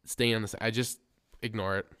staying on the. I just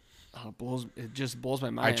ignore it. It just blows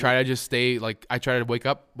my mind. I try to just stay I try to wake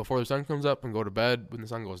up before the sun comes up and go to bed when the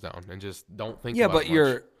sun goes down, and just don't think. Yeah, about but it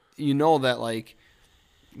much. you know that like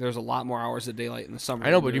there's a lot more hours of daylight in the summer.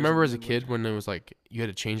 I know, but do you remember as a kid when it was like you had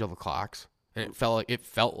to change all the clocks, and it felt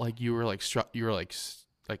like you were like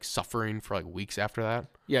suffering for like weeks after that.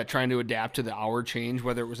 Yeah, trying to adapt to the hour change,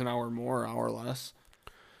 whether it was an hour more or an hour less.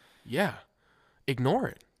 Yeah, ignore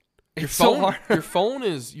it. Your phone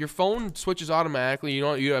switches automatically.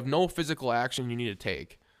 You have no physical action you need to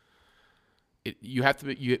take. You have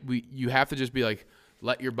to just be like,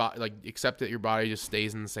 let your body, like, accept that your body just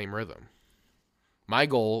stays in the same rhythm. My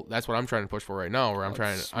goal, that's what I'm trying to push for right now, where I'm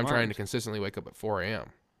trying to consistently wake up at 4 a.m.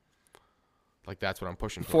 Like, that's what I'm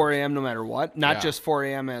pushing for. 4 a.m. no matter what, not just 4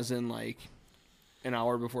 a.m. as in like an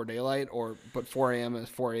hour before daylight, but 4 a.m. as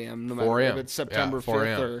 4 a.m. no matter if it's September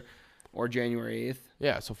 5th or January 8th.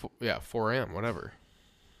 Yeah, so 4 a.m., whatever.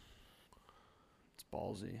 It's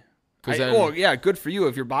ballsy. Good for you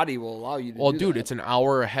if your body will allow you to do that. It's an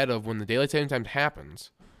hour ahead of when the daylight saving time happens.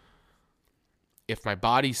 If my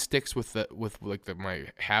body sticks with my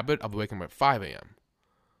habit of waking up at 5 a.m.,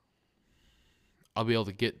 I'll be able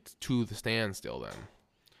to get to the standstill then.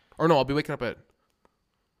 Or no, I'll be waking up at...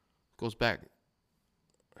 Goes back.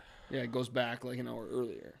 Yeah, it goes back like an hour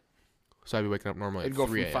earlier. So I'd be waking up normally at 3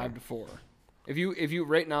 a.m. It'd go from 5 to 4. If you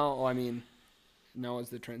right now, I mean, now is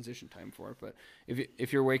the transition time for it. But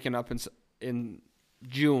if you're waking up in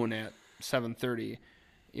June at 7:30,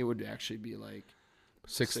 it would actually be like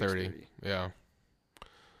 6:30. Yeah.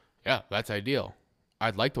 Yeah, that's ideal.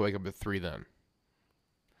 I'd like to wake up at 3 then.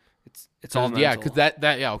 It's all mental. Yeah, because that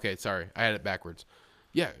okay, sorry, I had it backwards.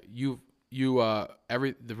 Yeah, the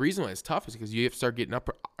reason why it's tough is because you have to start getting up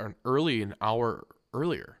early, an hour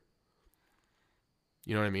earlier.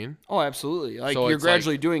 You know what I mean? Oh, absolutely. Like, so you're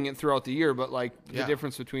gradually doing it throughout the year, but like the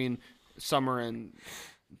difference between summer and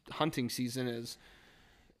hunting season is.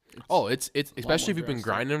 It's especially if you've been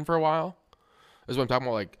grinding for a while. That's what I'm talking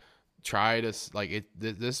about. Like, try to like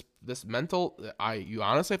this mental. You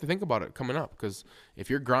honestly have to think about it coming up, because if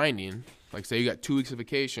you're grinding, like say you got 2 weeks of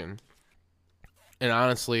vacation, and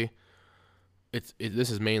honestly, this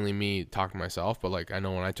is mainly me talking to myself, but like I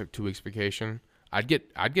know when I took 2 weeks vacation, I'd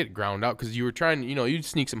get ground out because you were trying, you'd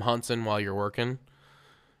sneak some hunts in while you're working,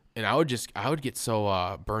 and I would get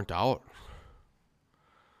so burnt out.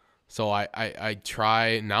 So I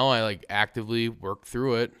try now. I like actively work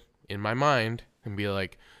through it in my mind and be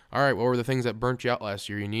like, all right, what were the things that burnt you out last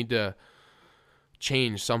year? You need to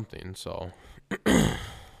change something. So that's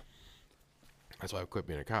why I quit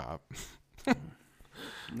being a cop. It's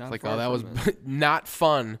like, that was not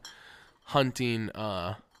fun hunting.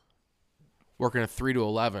 Working a 3 to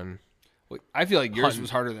 11. I feel like yours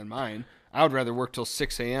was harder than mine. I would rather work till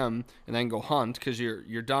 6 a.m. and then go hunt because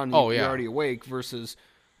you're done. You're already awake versus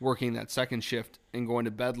working that second shift and going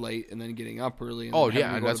to bed late and then getting up early. And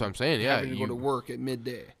and that's what I'm saying. Yeah, having to go to work at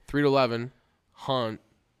midday. 3 to 11, hunt.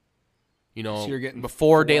 So you're getting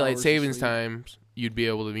before daylight savings times, you'd be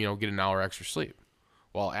able to get an hour extra sleep.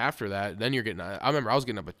 Well, after that, then you're getting. I remember I was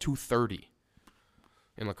getting up at 2:30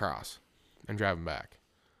 in La Crosse and driving back.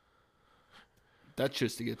 That's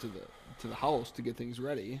just to get to the house to get things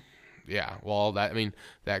ready. Yeah, well,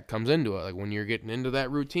 that comes into it. Like when you're getting into that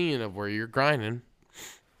routine of where you're grinding,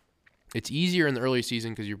 it's easier in the early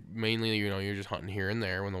season because you're mainly, you're just hunting here and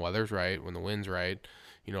there when the weather's right, when the wind's right,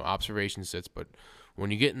 observation sits. But when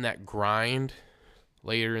you get in that grind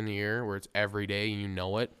later in the year where it's every day and you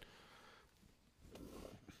know it,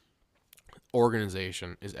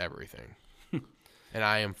 organization is everything. And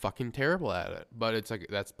I am fucking terrible at it. But it's like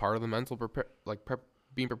that's part of the mental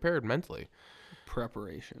being prepared mentally.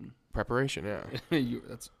 Preparation, yeah.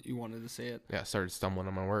 you wanted to say it. Yeah, I started stumbling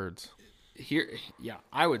on my words.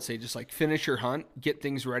 I would say just like finish your hunt, get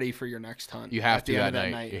things ready for your next hunt. You have to that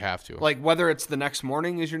night. You have to. Like whether it's the next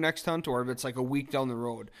morning is your next hunt or if it's like a week down the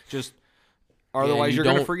road. Just otherwise you're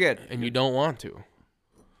going to forget. And you don't want to.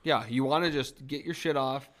 Yeah, you want to just get your shit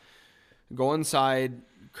off, go inside,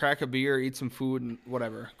 crack a beer, eat some food and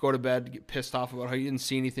whatever. Go to bed, get pissed off about how you didn't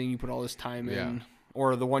see anything, you put all this time in.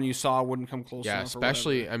 Or the one you saw wouldn't come close enough. Yeah,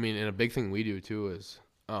 especially, and a big thing we do too is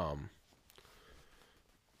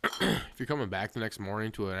if you're coming back the next morning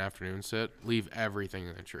to an afternoon sit, leave everything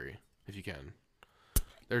in the tree if you can.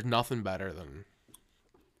 There's nothing better than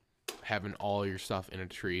having all your stuff in a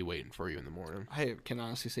tree waiting for you in the morning. I can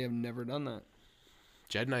honestly say I've never done that.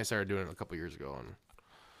 Jed and I started doing it a couple years ago, and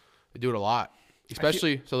they do it a lot.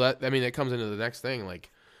 Especially, that comes into the next thing,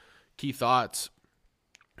 like key thoughts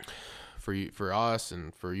for us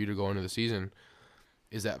and for you to go into the season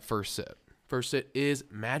is that first sit. First sit is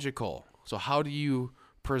magical. So how do you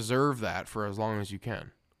preserve that for as long as you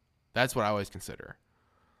can? That's what I always consider.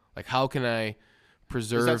 Like, how can I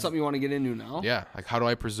preserve? Is that something you want to get into now? Yeah. Like, how do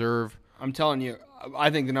I preserve? I'm telling you,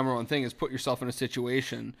 I think the number one thing is put yourself in a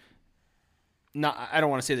situation. I don't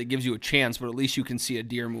want to say that gives you a chance, but at least you can see a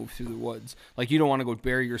deer move through the woods. Like, you don't want to go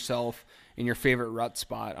bury yourself in your favorite rut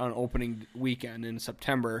spot on opening weekend in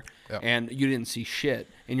September, and you didn't see shit,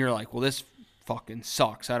 and you're like, well, this fucking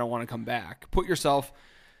sucks. I don't want to come back. Put yourself,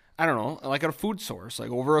 I don't know, like at a food source,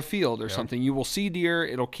 like over a field or something. You will see deer.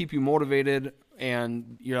 It'll keep you motivated,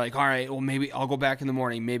 and you're like, all right, well, maybe I'll go back in the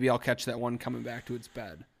morning. Maybe I'll catch that one coming back to its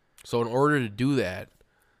bed. So in order to do that,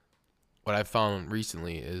 what I've found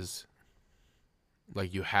recently is,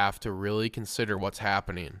 like, you have to really consider what's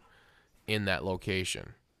happening in that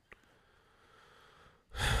location.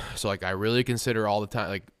 So, like, I really consider all the time,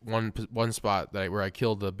 like, one spot where I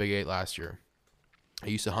killed the Big 8 last year. I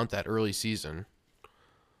used to hunt that early season,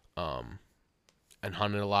 and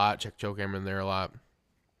hunted a lot, checked choke camera in there a lot.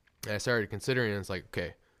 And I started considering, and it's like,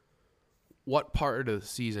 okay, what part of the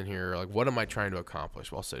season here, like, what am I trying to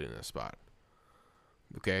accomplish while sitting in this spot?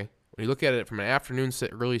 Okay? When you look at it from an afternoon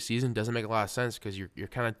sit early season, it doesn't make a lot of sense because you're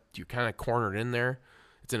kind of cornered in there.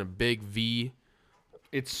 It's in a big V.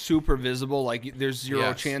 It's super visible. Like, there's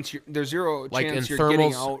zero chance. There's zero chance you're thermals,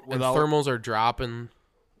 getting out without. And thermals are dropping.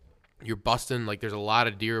 You're busting. Like, there's a lot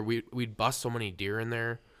of deer. We'd bust so many deer in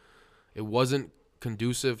there. It wasn't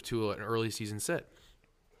conducive to an early season sit.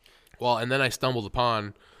 Well, and then I stumbled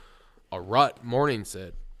upon a rut morning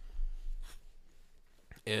sit,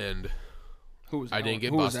 and I didn't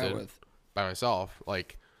get busted by myself,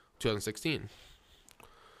 like 2016.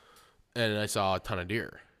 And I saw a ton of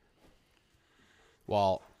deer.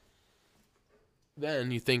 Well,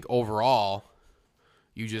 then you think overall,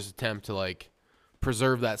 you just attempt to, like,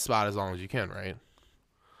 preserve that spot as long as you can, right?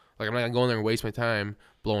 Like, I'm not going to go in there and waste my time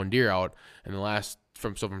blowing deer out. And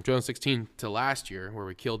from 2016 to last year, where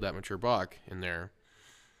we killed that mature buck in there,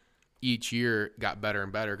 each year got better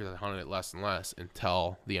and better because I hunted it less and less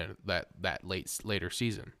until the end of that later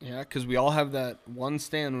season. Yeah, because we all have that one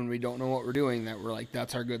stand when we don't know what we're doing that we're like,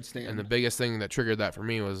 that's our good stand. And the biggest thing that triggered that for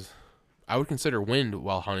me was I would consider wind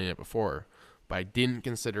while hunting it before, but I didn't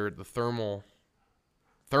consider the thermals.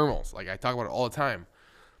 Like, I talk about it all the time.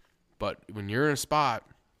 But when you're in a spot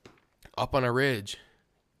up on a ridge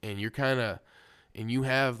and you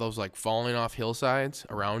have those, like, falling off hillsides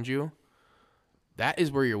around you,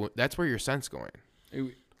 that's where your scent's going.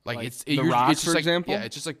 It's rocks, for example? Yeah,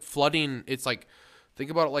 it's just like flooding. It's like,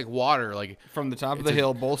 think about it like water, like from the top of the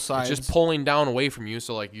hill, both sides. It's just pulling down away from you.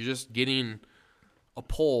 So, like, you're just getting a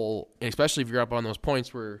pull, and especially if you're up on those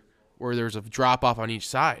points where there's a drop off on each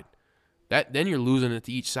side. Then you're losing it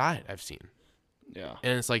to each side, I've seen. Yeah.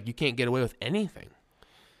 And it's like you can't get away with anything.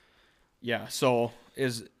 Yeah. So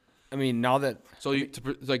now that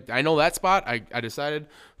I know that spot, I decided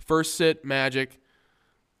first sit magic,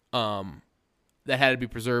 that had to be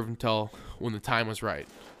preserved until when the time was right.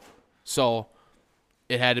 So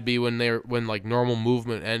it had to be when like normal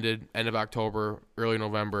movement ended, end of October, early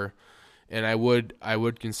November, and I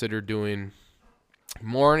would consider doing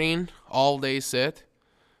morning all day sit,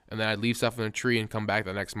 and then I'd leave stuff in the tree and come back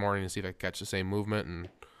the next morning and see if I could catch the same movement, and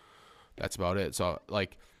that's about it. So,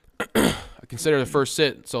 like, I consider the first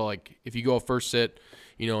sit. So like if you go first sit,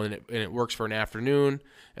 and it works for an afternoon,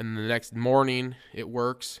 and the next morning it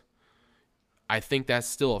works. I think that's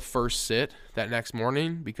still a first sit that next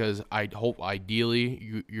morning, because I hope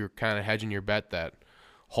ideally you're kind of hedging your bet that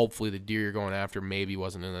hopefully the deer you're going after maybe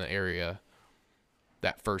wasn't in the area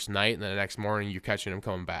that first night, and then the next morning you're catching him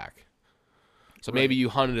coming back. So maybe you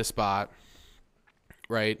hunted a spot,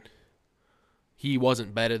 right? He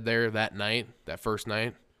wasn't bedded there that night, that first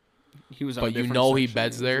night. He was on but a different he section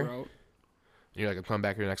beds of his there. route. And you're like, I'm coming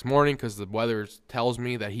back here next morning because the weather tells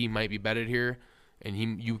me that he might be bedded here, and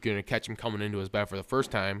you're going to catch him coming into his bed for the first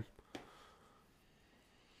time,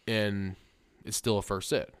 and it's still a first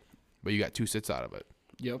sit. But you got 2 sits out of it.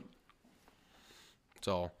 Yep.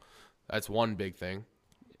 So that's one big thing.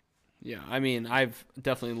 Yeah, I mean, I've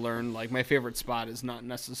definitely learned, like, my favorite spot is not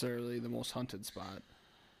necessarily the most hunted spot.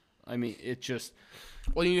 I mean, it just...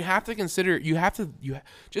 Well, you have to consider, you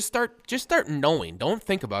just start knowing. Don't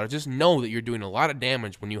think about it. Just know that you're doing a lot of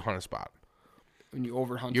damage when you hunt a spot. When you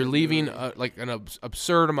overhunt, You're leaving like an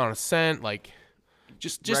absurd amount of scent. Like,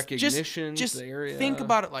 just recognition, just the area. think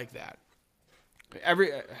about it like that.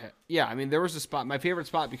 Yeah, I mean, there was a spot, my favorite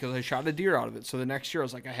spot, because I shot a deer out of it. So the next year I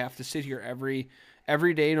was like, I have to sit here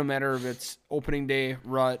every day, no matter if it's opening day,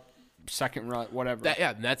 rut, second rut, whatever.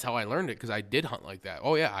 And that's how I learned it, because I did hunt like that.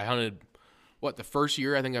 Oh yeah, I hunted. The first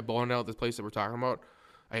year I think I bowed out this place that we're talking about,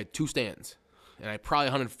 I had 2 stands, and I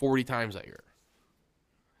probably hunted 40 times that year.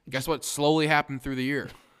 Guess what slowly happened through the year?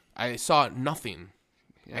 I saw nothing.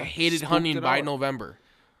 Yeah, I hated spooked hunting it by out. November.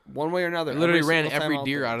 One way or another. I literally ran single time every out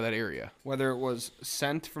deer there. out of that area. Whether it was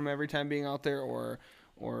scent from every time being out there, or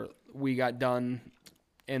we got done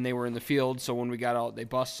and they were in the field, so when we got out they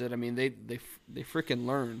busted. I mean, they freaking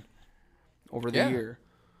learn over the year.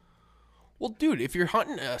 Well, dude, if you're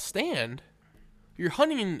hunting a stand, you're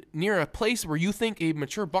hunting near a place where you think a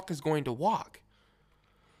mature buck is going to walk.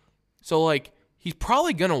 So, like, he's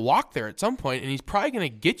probably going to walk there at some point, and he's probably going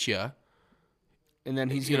to get you. And then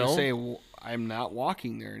he's going to say, well, I'm not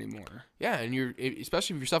walking there anymore. Yeah, and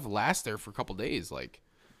especially if your stuff lasts there for a couple days, like.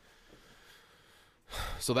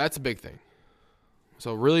 So that's a big thing.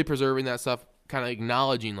 So really preserving that stuff, kind of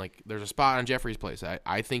acknowledging, like, there's a spot on Jeffrey's place.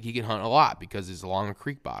 I think he can hunt a lot because it's along a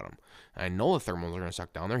creek bottom. And I know the thermals are going to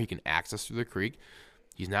suck down there. He can access through the creek.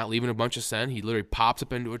 He's not leaving a bunch of scent. He literally pops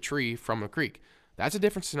up into a tree from the creek. That's a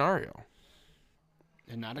different scenario.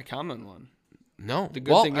 And not a common one. No. The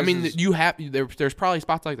good thing is you have there's probably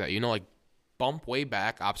spots like that. Like bump way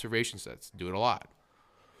back observation sets. Do it a lot.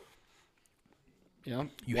 Yeah.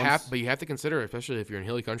 You have to consider, especially if you're in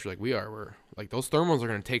hilly country like we are, where like those thermals are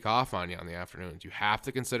going to take off on you on the afternoons. You have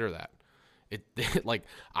to consider that.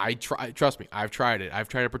 Trust me, I've tried it. I've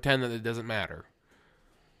tried to pretend that it doesn't matter,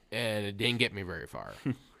 and it didn't get me very far.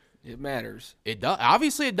 It matters. It does.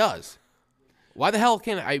 Obviously, it does. Why the hell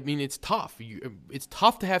can't I mean? It's tough. It's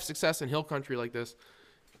tough to have success in hill country like this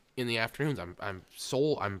in the afternoons. I'm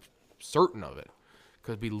certain of it,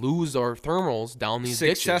 because we lose our thermals down these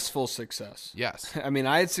Successful ditches. Success. Yes. I mean,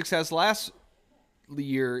 I had success last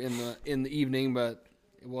year in the evening, but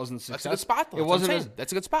it wasn't successful. That's a good spot, though. It wasn't.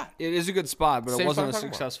 That's a good spot. It is a good spot, but it wasn't a spot I'm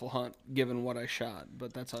talking successful hunt given what I shot.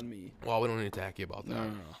 But that's on me. Well, we don't need to attack you about that.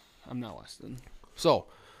 No. I'm not Weston. So,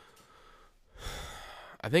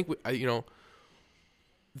 I think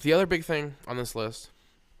the other big thing on this list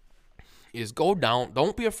is go down.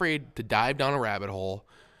 Don't be afraid to dive down a rabbit hole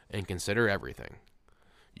and consider everything.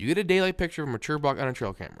 You get a daylight picture of a mature buck on a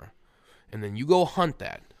trail camera, and then you go hunt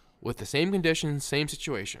that with the same conditions, same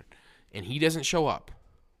situation, and he doesn't show up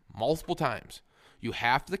multiple times. You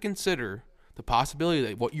have to consider the possibility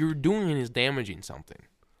that what you're doing is damaging something.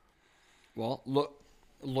 Well,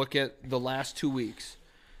 look at the last 2 weeks.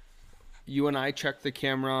 You and I checked the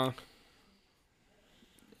camera.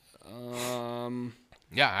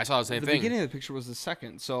 Yeah, I saw the same thing. The beginning of the picture was the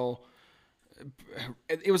second, so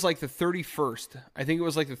it was like the 31st. I think it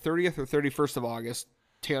was like the 30th or 31st of August.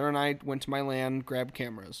 Taylor and I went to my land, grabbed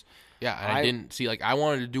cameras. Yeah, and I didn't see, I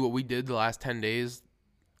wanted to do what we did the last 10 days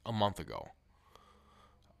a month ago.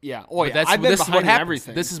 Yeah. Oh, but yeah. I've been this is what behind happens.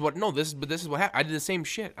 everything. This is what happened. I did the same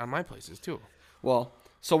shit on my places too. Well,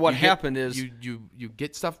 so what happened is you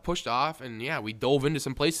get stuff pushed off, and yeah, we dove into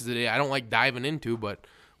some places today I don't like diving into, but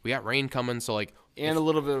we got rain coming, so a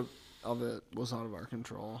little bit of it was out of our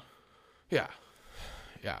control. Yeah.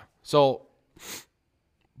 So,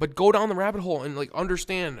 but go down the rabbit hole and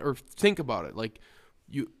understand or think about it.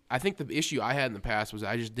 I think the issue I had in the past was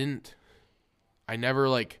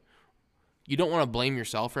you don't want to blame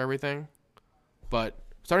yourself for everything, but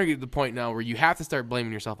starting to get to the point now where you have to start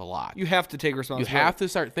blaming yourself a lot. You have to take You responsibility. have to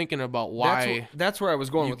start thinking about why That's where I was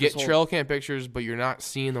going you with get this whole. trail cam pictures, but you're not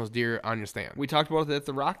seeing those deer on your stand. We talked about it at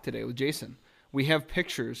the Rock today with Jason. We have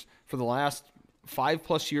pictures for the last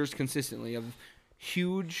 5+ years consistently of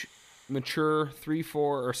huge, mature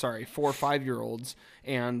 4 or 5-year-olds,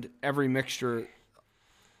 and every mixture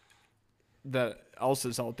that else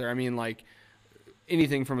is out there. I mean, like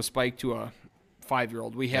anything from a spike to a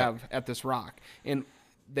 5-year-old we have at this rock, and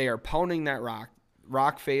they are pounding that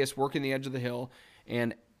rock face, working the edge of the hill,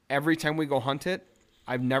 and every time we go hunt it,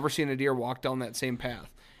 I've never seen a deer walk down that same path.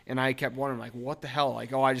 And I kept wondering, like, what the hell?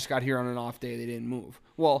 Like, oh, I just got here on an off day. They didn't move.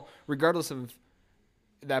 Well, regardless of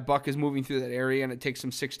that buck is moving through that area and it takes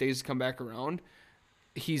him 6 days to come back around,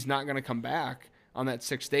 he's not going to come back on that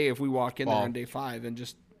 6th day if we walk in there on day 5 and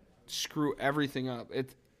just screw everything up.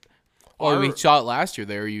 We saw it last year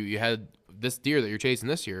there. You had this deer that you're chasing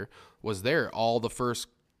this year was there all the first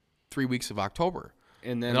 3 weeks of October.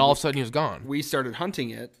 And then all of a sudden he was gone. We started hunting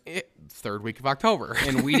it. 3rd week of October.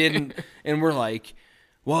 And we didn't, and we're like,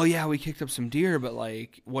 well, yeah, we kicked up some deer, but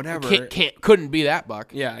like whatever. Couldn't be that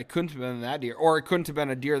buck. Yeah, it couldn't have been that deer, or it couldn't have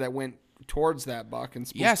been a deer that went towards that buck and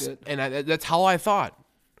spooked it. And that's how I thought.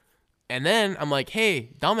 And then I'm like,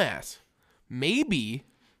 hey, dumbass, maybe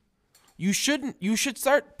you should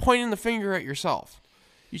start pointing the finger at yourself.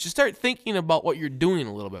 You should start thinking about what you're doing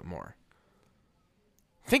a little bit more.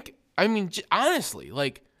 Honestly,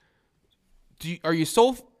 like, are you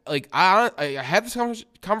so like I had this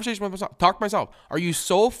conversation with myself, talk to myself. Are you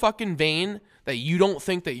so fucking vain that you don't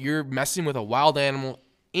think that you're messing with a wild animal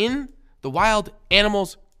in the wild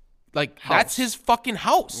animal's like house? That's his fucking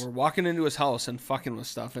house. We're walking into his house and fucking with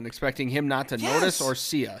stuff and expecting him not to notice or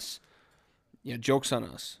see us. Yeah, joke's on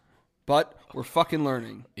us. But we're fucking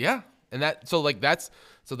learning. Yeah. And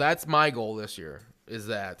that's my goal this year, is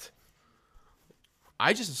that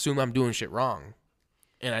I just assume I'm doing shit wrong.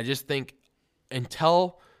 And I just think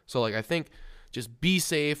I think just be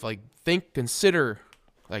safe, consider,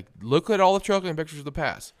 look at all the trail cam pictures of the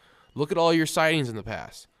past. Look at all your sightings in the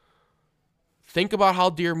past. Think about how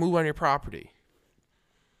deer move on your property.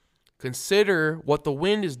 Consider what the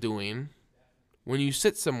wind is doing when you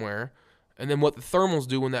sit somewhere, and then what the thermals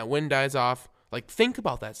do when that wind dies off. Think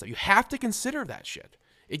about that stuff. You have to consider that shit.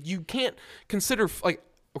 You can't consider,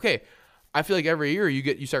 okay, I feel like every year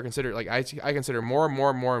you start considering, I consider more and more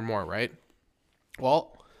and more and more, right?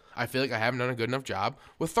 Well, I feel like I haven't done a good enough job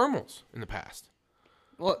with thermals in the past.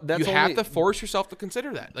 Well, you have to force yourself to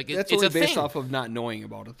consider that. That's it's only a based thing. off of not knowing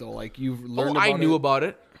about it, though. You've learned about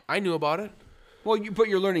it. I knew about it. Well, but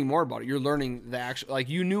you're learning more about it. You're learning the actual,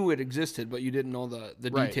 you knew it existed, but you didn't know the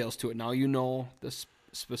details to it. Now you know the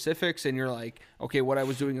specifics, and you're like, okay, what I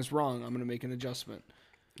was doing is wrong. I'm going to make an adjustment.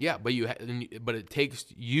 Yeah, but but it takes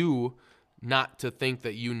you not to think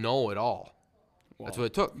that you know it all. Well, that's what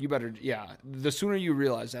it took. You better, the sooner you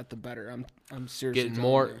realize that, the better. I'm seriously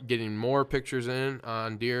getting more pictures in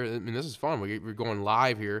on deer. I mean, this is fun. We're going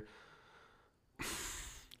live here.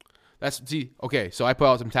 Okay. So I put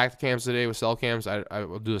out some Tacticams today with cell cams. I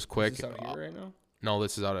will do this quick. Is this out here right now? No,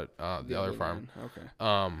 this is out at the other farm.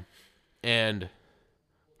 Okay. And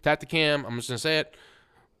Tacticam, I'm just gonna say it,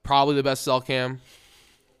 probably the best cell cam.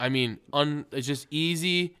 I mean, it's just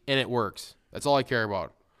easy and it works. That's all I care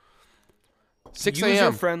about. 6 a.m.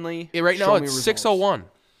 User friendly. Right now it's 6:01.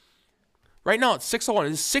 Right now it's 6:01.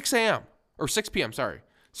 It's 6 a.m. or 6 p.m. Sorry,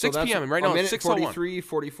 6 p.m. and right now it's 6:01. 43,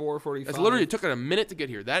 44, 45. It's literally, it took it a minute to get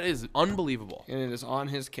here. That is unbelievable. And it is on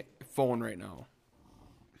his phone right now.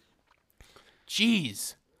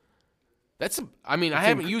 Jeez. I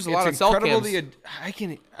haven't used a lot of cell cams.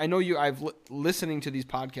 I know you. I've listening to these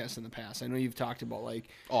podcasts in the past. I know you've talked about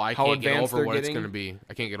I how can't get advanced over they're what getting. it's going to be.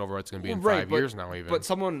 I can't get over what it's going to be in Right, 5 years now. Even. But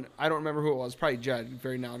someone, I don't remember who it was. Probably Jed,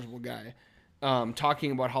 very knowledgeable guy,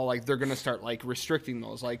 talking about how they're going to start restricting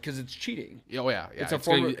those, because it's cheating. Oh yeah. It's a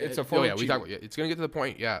form of it's cheating. going to get to the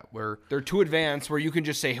point, where they're too advanced, where you can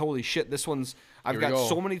just say, "Holy shit, this one's." I've got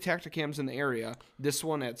so many Tacticams in the area. This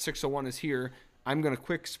one at 6:01 is here. I'm going to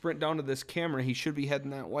quick sprint down to this camera. He should be heading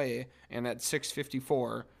that way. And at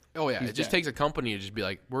 6:54. Oh, yeah. It just takes a company to just be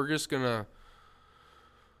like, we're going to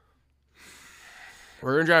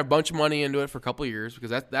drive a bunch of money into it for a couple of years, because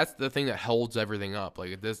that's the thing that holds everything up.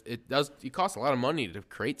 It costs a lot of money to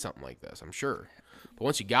create something like this, I'm sure. But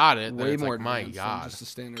once you got it, then it's more my God. Just a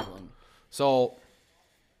standard one. So,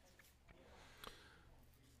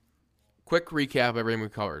 quick recap of everything we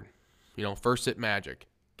covered. First hit magic.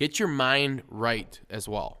 Get your mind right as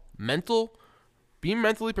well. Be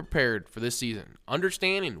mentally prepared for this season.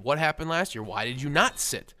 Understanding what happened last year. Why did you not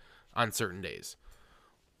sit on certain days?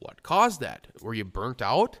 What caused that? Were you burnt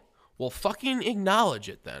out? Well, fucking acknowledge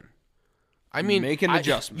it then. I mean, Make an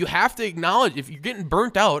adjustment. You have to acknowledge if you're getting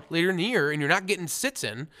burnt out later in the year and you're not getting sits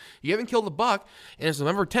in, you haven't killed a buck, and it's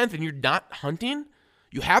November 10th and you're not hunting,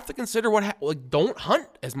 you have to consider don't hunt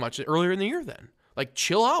as much earlier in the year then. Like,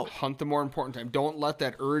 chill out. Hunt the more important time. Don't let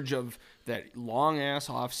that urge of that long ass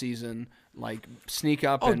off season like sneak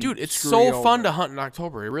up. Oh, and dude, it's screw you so fun over. to hunt in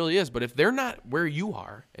October. It really is. But if they're not where you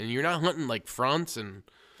are and you're not hunting like fronts and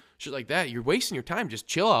shit like that, you're wasting your time. Just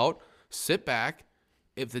chill out, sit back.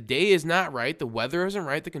 If the day is not right, the weather isn't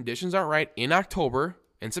right, the conditions aren't right in October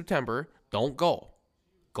and September, don't go.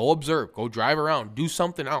 Go observe. Go drive around. Do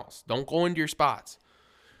something else. Don't go into your spots.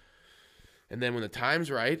 And then when the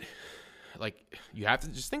time's right, like, you have to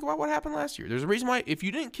just think about what happened last year. There's a reason why if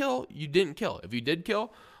you didn't kill, you didn't kill. If you did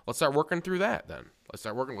kill, let's start working through that then. Let's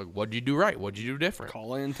start working, like, what did you do right? What did you do different?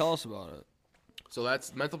 Call in and tell us about it. So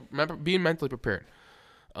that's being mentally prepared.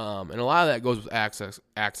 And a lot of that goes with access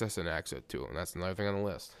and exit too. And that's another thing on the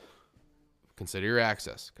list. Consider your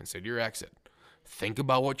access. Consider your exit. Think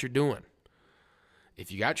about what you're doing.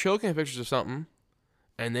 If you got trail cam pictures of something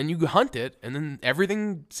and then you hunt it and then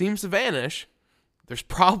everything seems to vanish, there's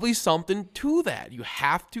probably something to that. You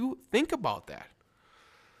have to think about that.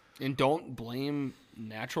 And don't blame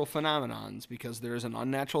natural phenomenons because there's an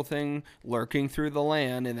unnatural thing lurking through the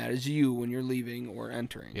land, and that is you when you're leaving or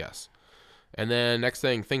entering. Yes. And then next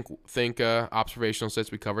thing, think observational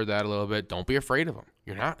sits. We covered that a little bit. Don't be afraid of them.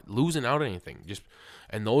 You're not losing out on anything.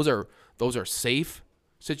 And those are safe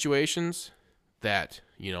situations that,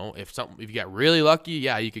 you know, if you got really lucky,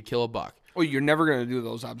 yeah, you could kill a buck. Oh, you're never going to do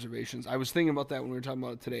those observations. I was thinking about that when we were talking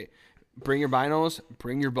about it today. Bring your binos,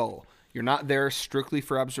 bring your bow. You're not there strictly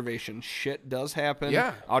for observation. Shit does happen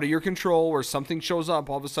out of your control where something shows up.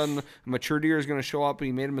 All of a sudden, a mature deer is going to show up and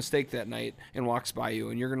he made a mistake that night and walks by you,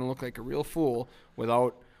 and you're going to look like a real fool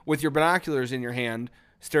with your binoculars in your hand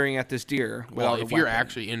staring at this deer without a if you're weapon.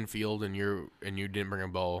 actually in field and you didn't bring a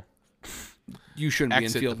bow, You shouldn't be in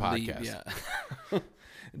exit field. the Leave, podcast. yeah.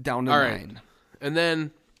 Down to All 9. right. And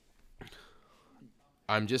then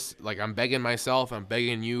I'm begging myself, I'm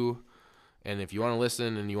begging you, and if you want to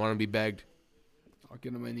listen and you want to be begged, I'll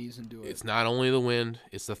get on my knees and do it. it's not only the wind,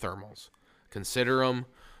 it's the thermals. Consider them.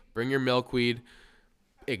 Bring your milkweed.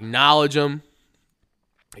 Acknowledge them.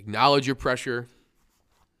 Acknowledge your pressure.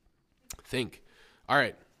 Think. All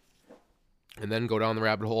right. And then go down the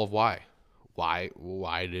rabbit hole of why.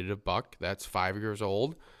 Why did a buck that's 5 years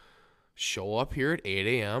old show up here at 8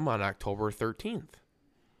 a.m. on October 13th?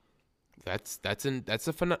 That's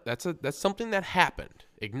something that happened.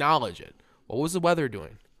 Acknowledge it. What was the weather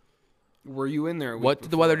doing? Were you in there? What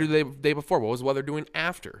did the weather do the day before? What was the weather doing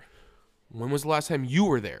after? When was the last time you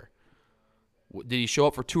were there? Did he show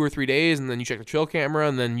up for 2 or 3 days and then you checked the trail camera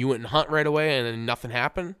and then you went and hunt right away and then nothing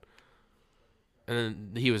happened?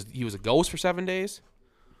 And then he was a ghost for 7 days?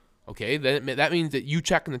 Okay, then that means that you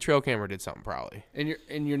checking the trail camera did something probably.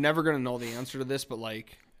 And you're never gonna know the answer to this, but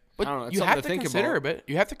like, But I don't know. It's you something have to think consider about. it.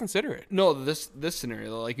 You have to consider it. No, this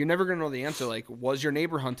scenario though, like you're never gonna know the answer. Like, was your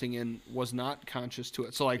neighbor hunting and was not conscious to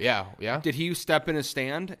it? So like, Yeah. did he step in his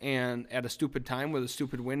stand and at a stupid time with a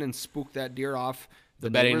stupid wind and spook that deer off The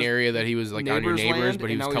bedding neighbor's- area that he was like on your neighbor's, land, but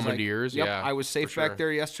he and was now he's coming like, to yours. Yep, Yeah, I was safe for back sure.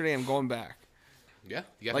 there yesterday. I'm going back. Yeah,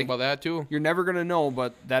 you got to Like, think about that too. You're never gonna know,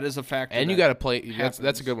 but that is a factor. And you that got to play. That's a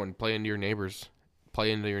happens. good one. Play into your neighbor's.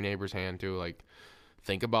 Play into your neighbor's hand too. Like,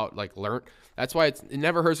 think about learn. That's why it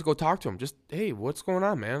never hurts to go talk to him. Just, hey, what's going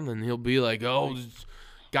on, man? And he'll be like, oh,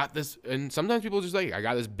 got this. And sometimes people just like, I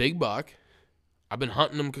got this big buck. I've been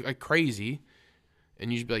hunting him like crazy.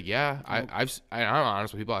 And you just be like, yeah, I'm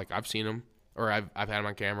honest with people. Like, I've seen him, or I've had him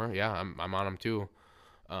on camera. Yeah, I'm on him too.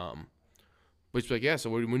 But it's like, yeah. So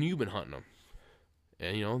when you've been hunting them,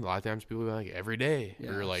 and you know, a lot of times people be like, every day,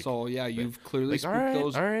 Yeah. or like, So yeah, you've clearly like, spooked all right,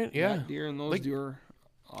 those all right, yeah. that deer and those Like, deer.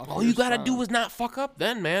 Off all your you gotta spot. do is not fuck up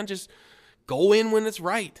then, man. Just go in when it's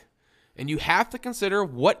right. And you have to consider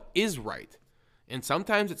what is right. And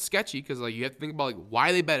sometimes it's sketchy because like you have to think about like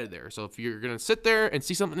why they bedded there. So if you're gonna sit there and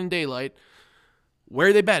see something in daylight, where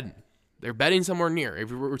are they bedding? They're bedding somewhere near.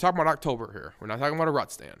 If we're talking about October here, we're not talking about a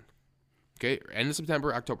rut stand. Okay, end of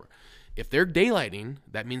September, October. If they're daylighting,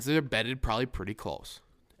 that means they're bedded probably pretty close.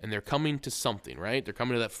 And they're coming to something, right? They're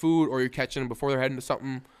coming to that food, or you're catching them before they're heading to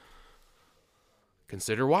something.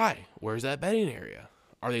 Consider why. Where's that bedding area?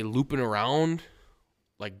 Are they looping around,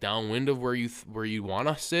 like downwind of where you want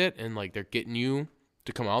to sit, and like they're getting you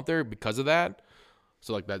to come out there because of that?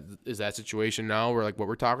 So like that is that situation now where like what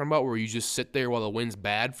we're talking about, where you just sit there while the wind's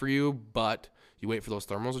bad for you, but you wait for those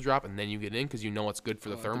thermals to drop and then you get in because you know it's good for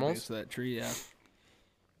the At the thermals. base of that tree, yeah.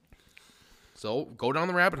 So go down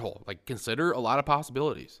the rabbit hole. Like consider a lot of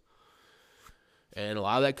possibilities. And a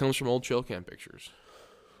lot of that comes from old trail cam pictures.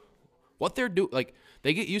 What they're doing, like,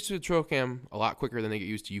 they get used to the trail cam a lot quicker than they get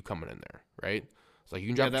used to you coming in there, right? It's like you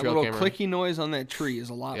can drop the that trail little camera. clicky noise on that tree is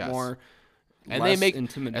a lot more. And less they make,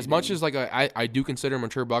 intimidating. as much as like I do consider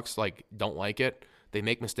mature bucks like don't like it, they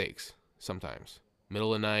make mistakes sometimes.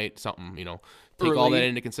 Middle of the night, something, take all that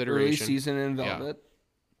into consideration. Early season in velvet,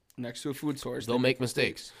 next to a food source. They'll make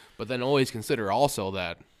mistakes. But then always consider also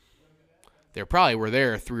that they probably were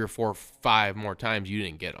there 3 or 4 or 5 more times you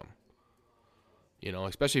didn't get them.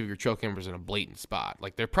 Especially if your trail camera's in a blatant spot.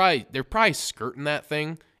 Like they're probably skirting that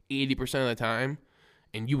thing 80% of the time.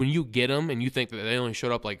 And when you get them and you think that they only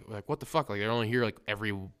showed up like what the fuck? Like they're only here like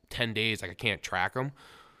every 10 days. Like I can't track them.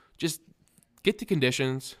 Just get the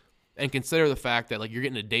conditions and consider the fact that like you're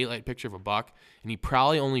getting a daylight picture of a buck and he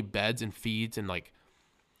probably only beds and feeds in like,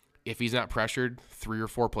 if he's not pressured, 3 or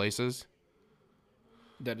 4 places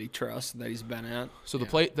that he trusts, that he's been at. So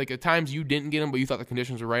the times you didn't get him, but you thought the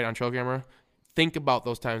conditions were right on trail camera, think about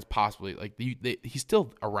those times possibly. Like he's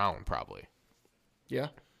still around probably. Yeah,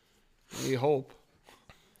 we hope.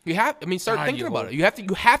 You have. I mean, start thinking about it. You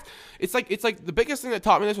have. It's like the biggest thing that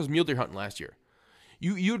taught me this was mule deer hunting last year.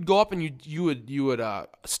 You'd go up and you would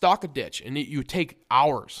stalk a ditch and you would take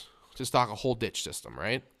hours to stalk a whole ditch system,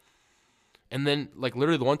 right? And then like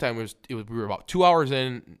literally the one time we were about 2 hours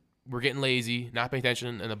in, we're getting lazy, not paying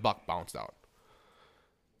attention, and the buck bounced out.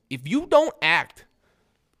 If you don't act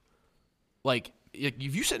like if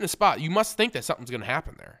you sit in a spot, you must think that something's gonna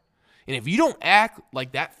happen there. And if you don't act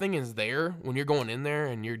like that thing is there when you're going in there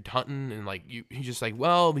and you're hunting and like he's just like,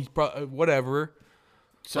 well, he's whatever.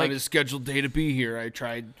 It's like, on his scheduled day to be here. I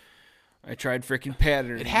tried freaking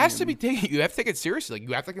patterning. It has to be taken. You have to take it seriously. Like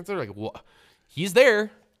you have to consider like, well, he's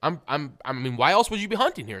there. I mean, why else would you be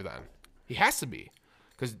hunting here then? He has to be,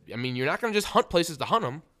 because I mean, you're not gonna just hunt places to hunt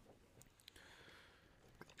them.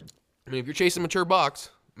 I mean, if you're chasing mature bucks,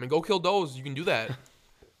 I mean, go kill does. You can do that.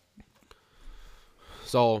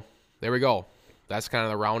 So there we go. That's kind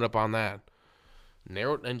of the roundup on that.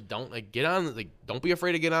 Narrow and don't get on. Don't be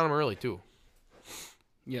afraid to get on them early too.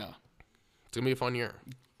 Yeah, it's gonna be a fun year.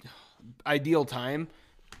 Ideal time,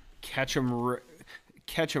 catch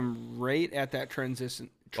them right at that transition.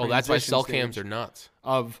 Oh, that's why cell cams are nuts.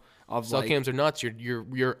 Of cell cams are nuts.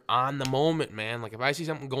 You're on the moment, man. Like if I see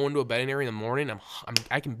something going to a bedding area in the morning,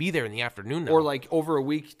 I can be there in the afternoon now. Or like over a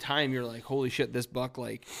week time, you're like, holy shit, this buck,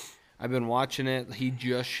 like I've been watching it. He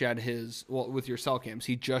just shed his with your cell cams.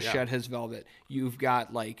 He just shed his velvet. You've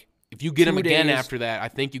got like. If you get him again after that, I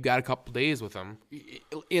think you got a couple days with him.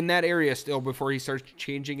 In that area still before he starts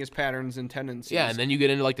changing his patterns and tendencies. Yeah, and then you get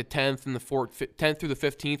into like the 10th and the 10th through the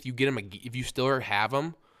 15th. You get him if you still have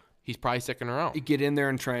him, he's probably sticking around. You get in there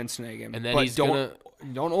and try and snag him. And then he's don't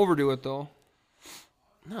overdo it though.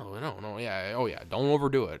 No, yeah, oh yeah, don't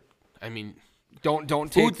overdo it. I mean, don't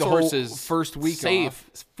take the whole first week safe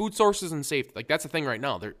off. Food sources and safe, like that's the thing right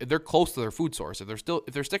now. They're close to their food source. If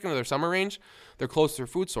they're sticking to their summer range, they're close to their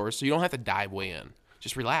food source. So you don't have to dive way in.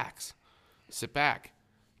 Just relax, sit back,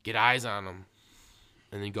 get eyes on them,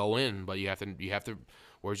 and then go in. But you have to.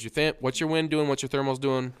 What's your wind doing? What's your thermals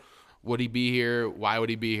doing? Would he be here? Why would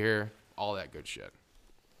he be here? All that good shit.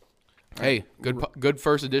 Hey, good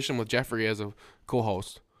first edition with Jeffrey as a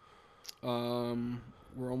co-host.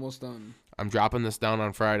 We're almost done. I'm dropping this down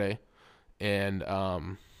on Friday, and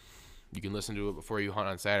you can listen to it before you hunt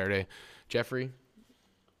on Saturday. Jeffrey,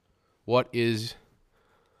 what is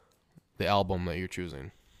the album that you're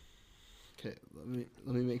choosing? Okay, let me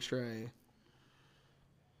make sure I.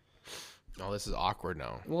 Oh, this is awkward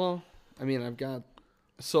now. Well, I mean, I've got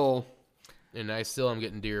so. And I still am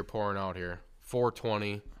getting deer pouring out here.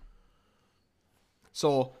 420.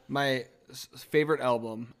 So my favorite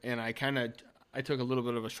album, and I took a little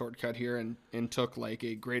bit of a shortcut here and took like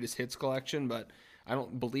a greatest hits collection, but I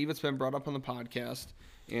don't believe it's been brought up on the podcast.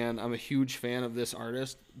 And I'm a huge fan of this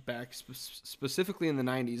artist back specifically in the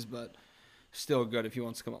 90s, but still good if he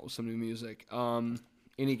wants to come out with some new music.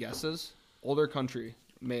 Any guesses? Older country,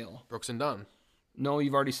 male. Brooks and Dunn. No,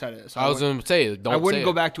 you've already said it. So I was going to say, I wouldn't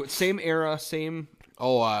go back to it. Same era, same.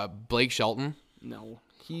 Oh, Blake Shelton. No,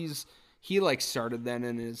 he like started then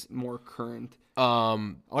and is more current.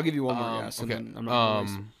 I'll give you one more guess. Okay. And then I'm not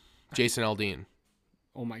Jason Aldean.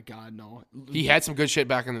 Oh my God, no. He had some good shit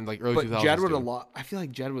back in the early 2000s. But Jed would I feel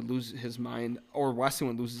like Jed would lose his mind, or Weston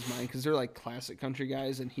would lose his mind, because they're like classic country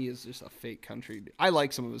guys, and he is just a fake country. I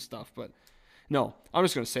like some of his stuff, but no, I'm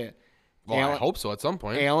just gonna say it. Well, I hope so at some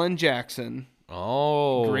point. Alan Jackson.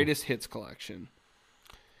 Oh, greatest hits collection.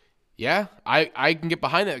 Yeah, I can get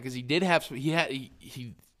behind that because he did have some.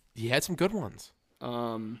 He had some good ones.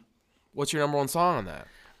 What's your number one song on that?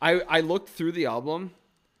 I looked through the album,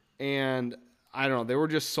 and I don't know. There were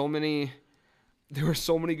just so many. There were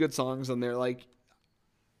so many good songs on there. Like,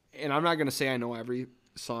 and I'm not gonna say I know every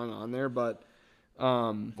song on there, but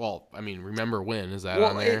Well, I mean, Remember When, is that Well,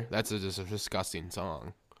 on there? That's just a disgusting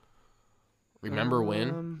song. Remember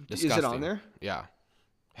When? is Disgusting. it on there? Yeah.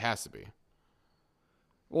 It has to be.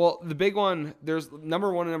 Well, the big one. There's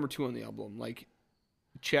number 1 and number 2 on the album. Like,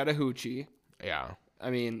 Chattahoochee. Yeah.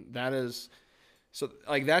 I mean, that is so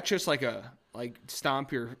like that's just like a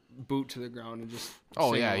stomp your boot to the ground and just.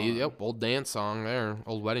 Oh, sing yeah. along. Yep. Old dance song there.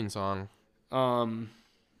 Old wedding song.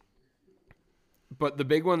 But the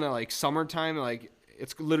big one that like Summertime, like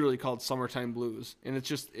it's literally called Summertime Blues, and it's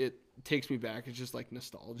just it takes me back. It's just like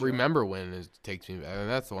nostalgia. Remember When takes me back. And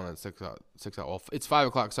that's the one that sticks out. Well, it's 5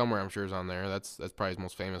 o'clock somewhere, I'm sure, is on there. That's probably his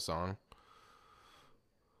most famous song.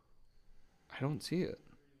 I don't see it.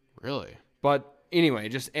 Really? But anyway,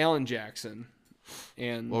 just Alan Jackson,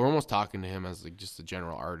 and Well, we're almost talking to him as like just a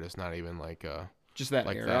general artist, not even like just that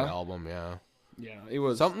like era. that album. Yeah. Yeah, it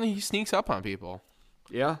was Something he sneaks up on people.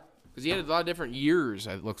 Yeah. Because he had a lot of different years.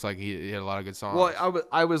 It looks like he had a lot of good songs. Well,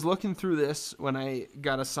 I was looking through this when I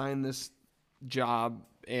got assigned this job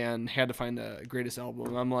and had to find the greatest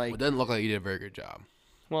album. I'm like, It doesn't look like he did a very good job.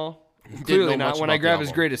 well, Didn't clearly know not much when I about the grab his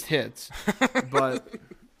album. greatest hits. But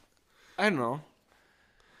I don't know.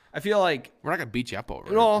 I feel like We're not gonna beat you up over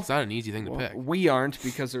No. it. It's not an easy thing to pick. we aren't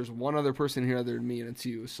because there's one other person here other than me, and it's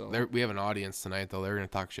you. So We have an audience tonight, though. They're gonna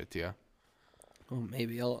talk shit to you. oh,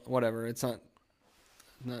 maybe whatever. It's not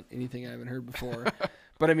anything I haven't heard before.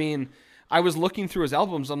 But I mean, I was looking through his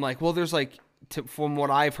albums. I'm like, well, there's like, from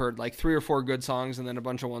what I've heard, like 3 or 4 good songs, and then a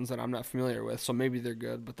bunch of ones that I'm not familiar with. So maybe they're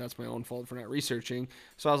good, but that's my own fault for not researching.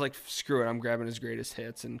 So I was like, screw it, I'm grabbing his greatest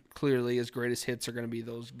hits, and clearly his greatest hits are going to be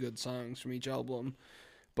those good songs from each album.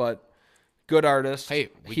 But good artist. Hey,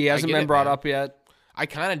 he I hasn't get been it, brought man. up yet. I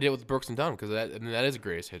kind of did it with Brooks and Dunn because that is a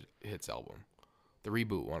greatest hits album, the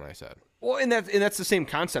reboot one. I said. Well, and that's the same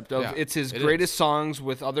concept of Yeah, it's his it greatest songs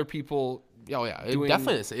with other people. Oh yeah, it Doing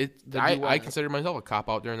definitely is. the I duet. consider myself a cop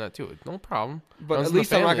out during that too. No problem. But Runs at in the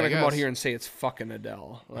least I'm not family, going to I come out guess. here and say it's fucking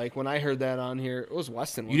Adele. Like when I heard that on here, it was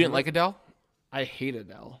Weston. You didn't like Adele? I hate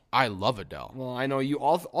Adele. I love Adele. Well, I know you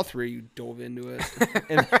all 3 of you dove into it,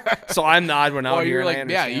 and so I'm the odd one out Oh, here. you're and I like,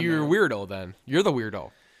 yeah, understand you're a that. weirdo then. You're the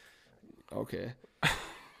weirdo. Okay,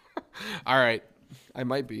 All right, I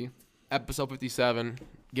might be. episode 57.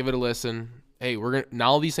 Give it a listen. Hey, we're gonna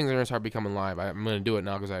now. These things are gonna start becoming live. I'm gonna do it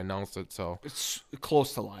now because I announced it. So It's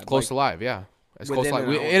close to live. close to live, yeah. It's close to within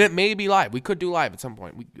live, an hour. and it may be live. We could do live at some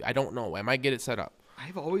point. I don't know. I might get it set up.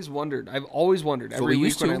 I've always wondered. So Every we week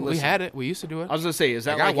used to. when I We listen. had it. We used to do it. I was gonna say, is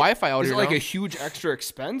that I got like Wi-Fi out is here it like now. a huge extra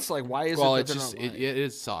expense? Like, why is Well, it? it's that just they're not it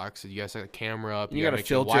live? sucks. You guys got a camera up. You gotta got to make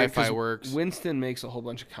sure filter it, 'cause Wi-Fi works. Winston makes a whole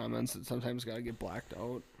bunch of comments that sometimes got to get blacked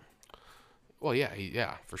out. Well, yeah,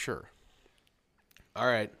 yeah, for sure. All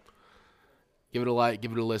right. Give it a like.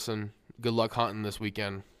 Give it a listen. Good luck hunting this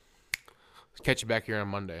weekend. Catch you back here on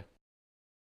Monday.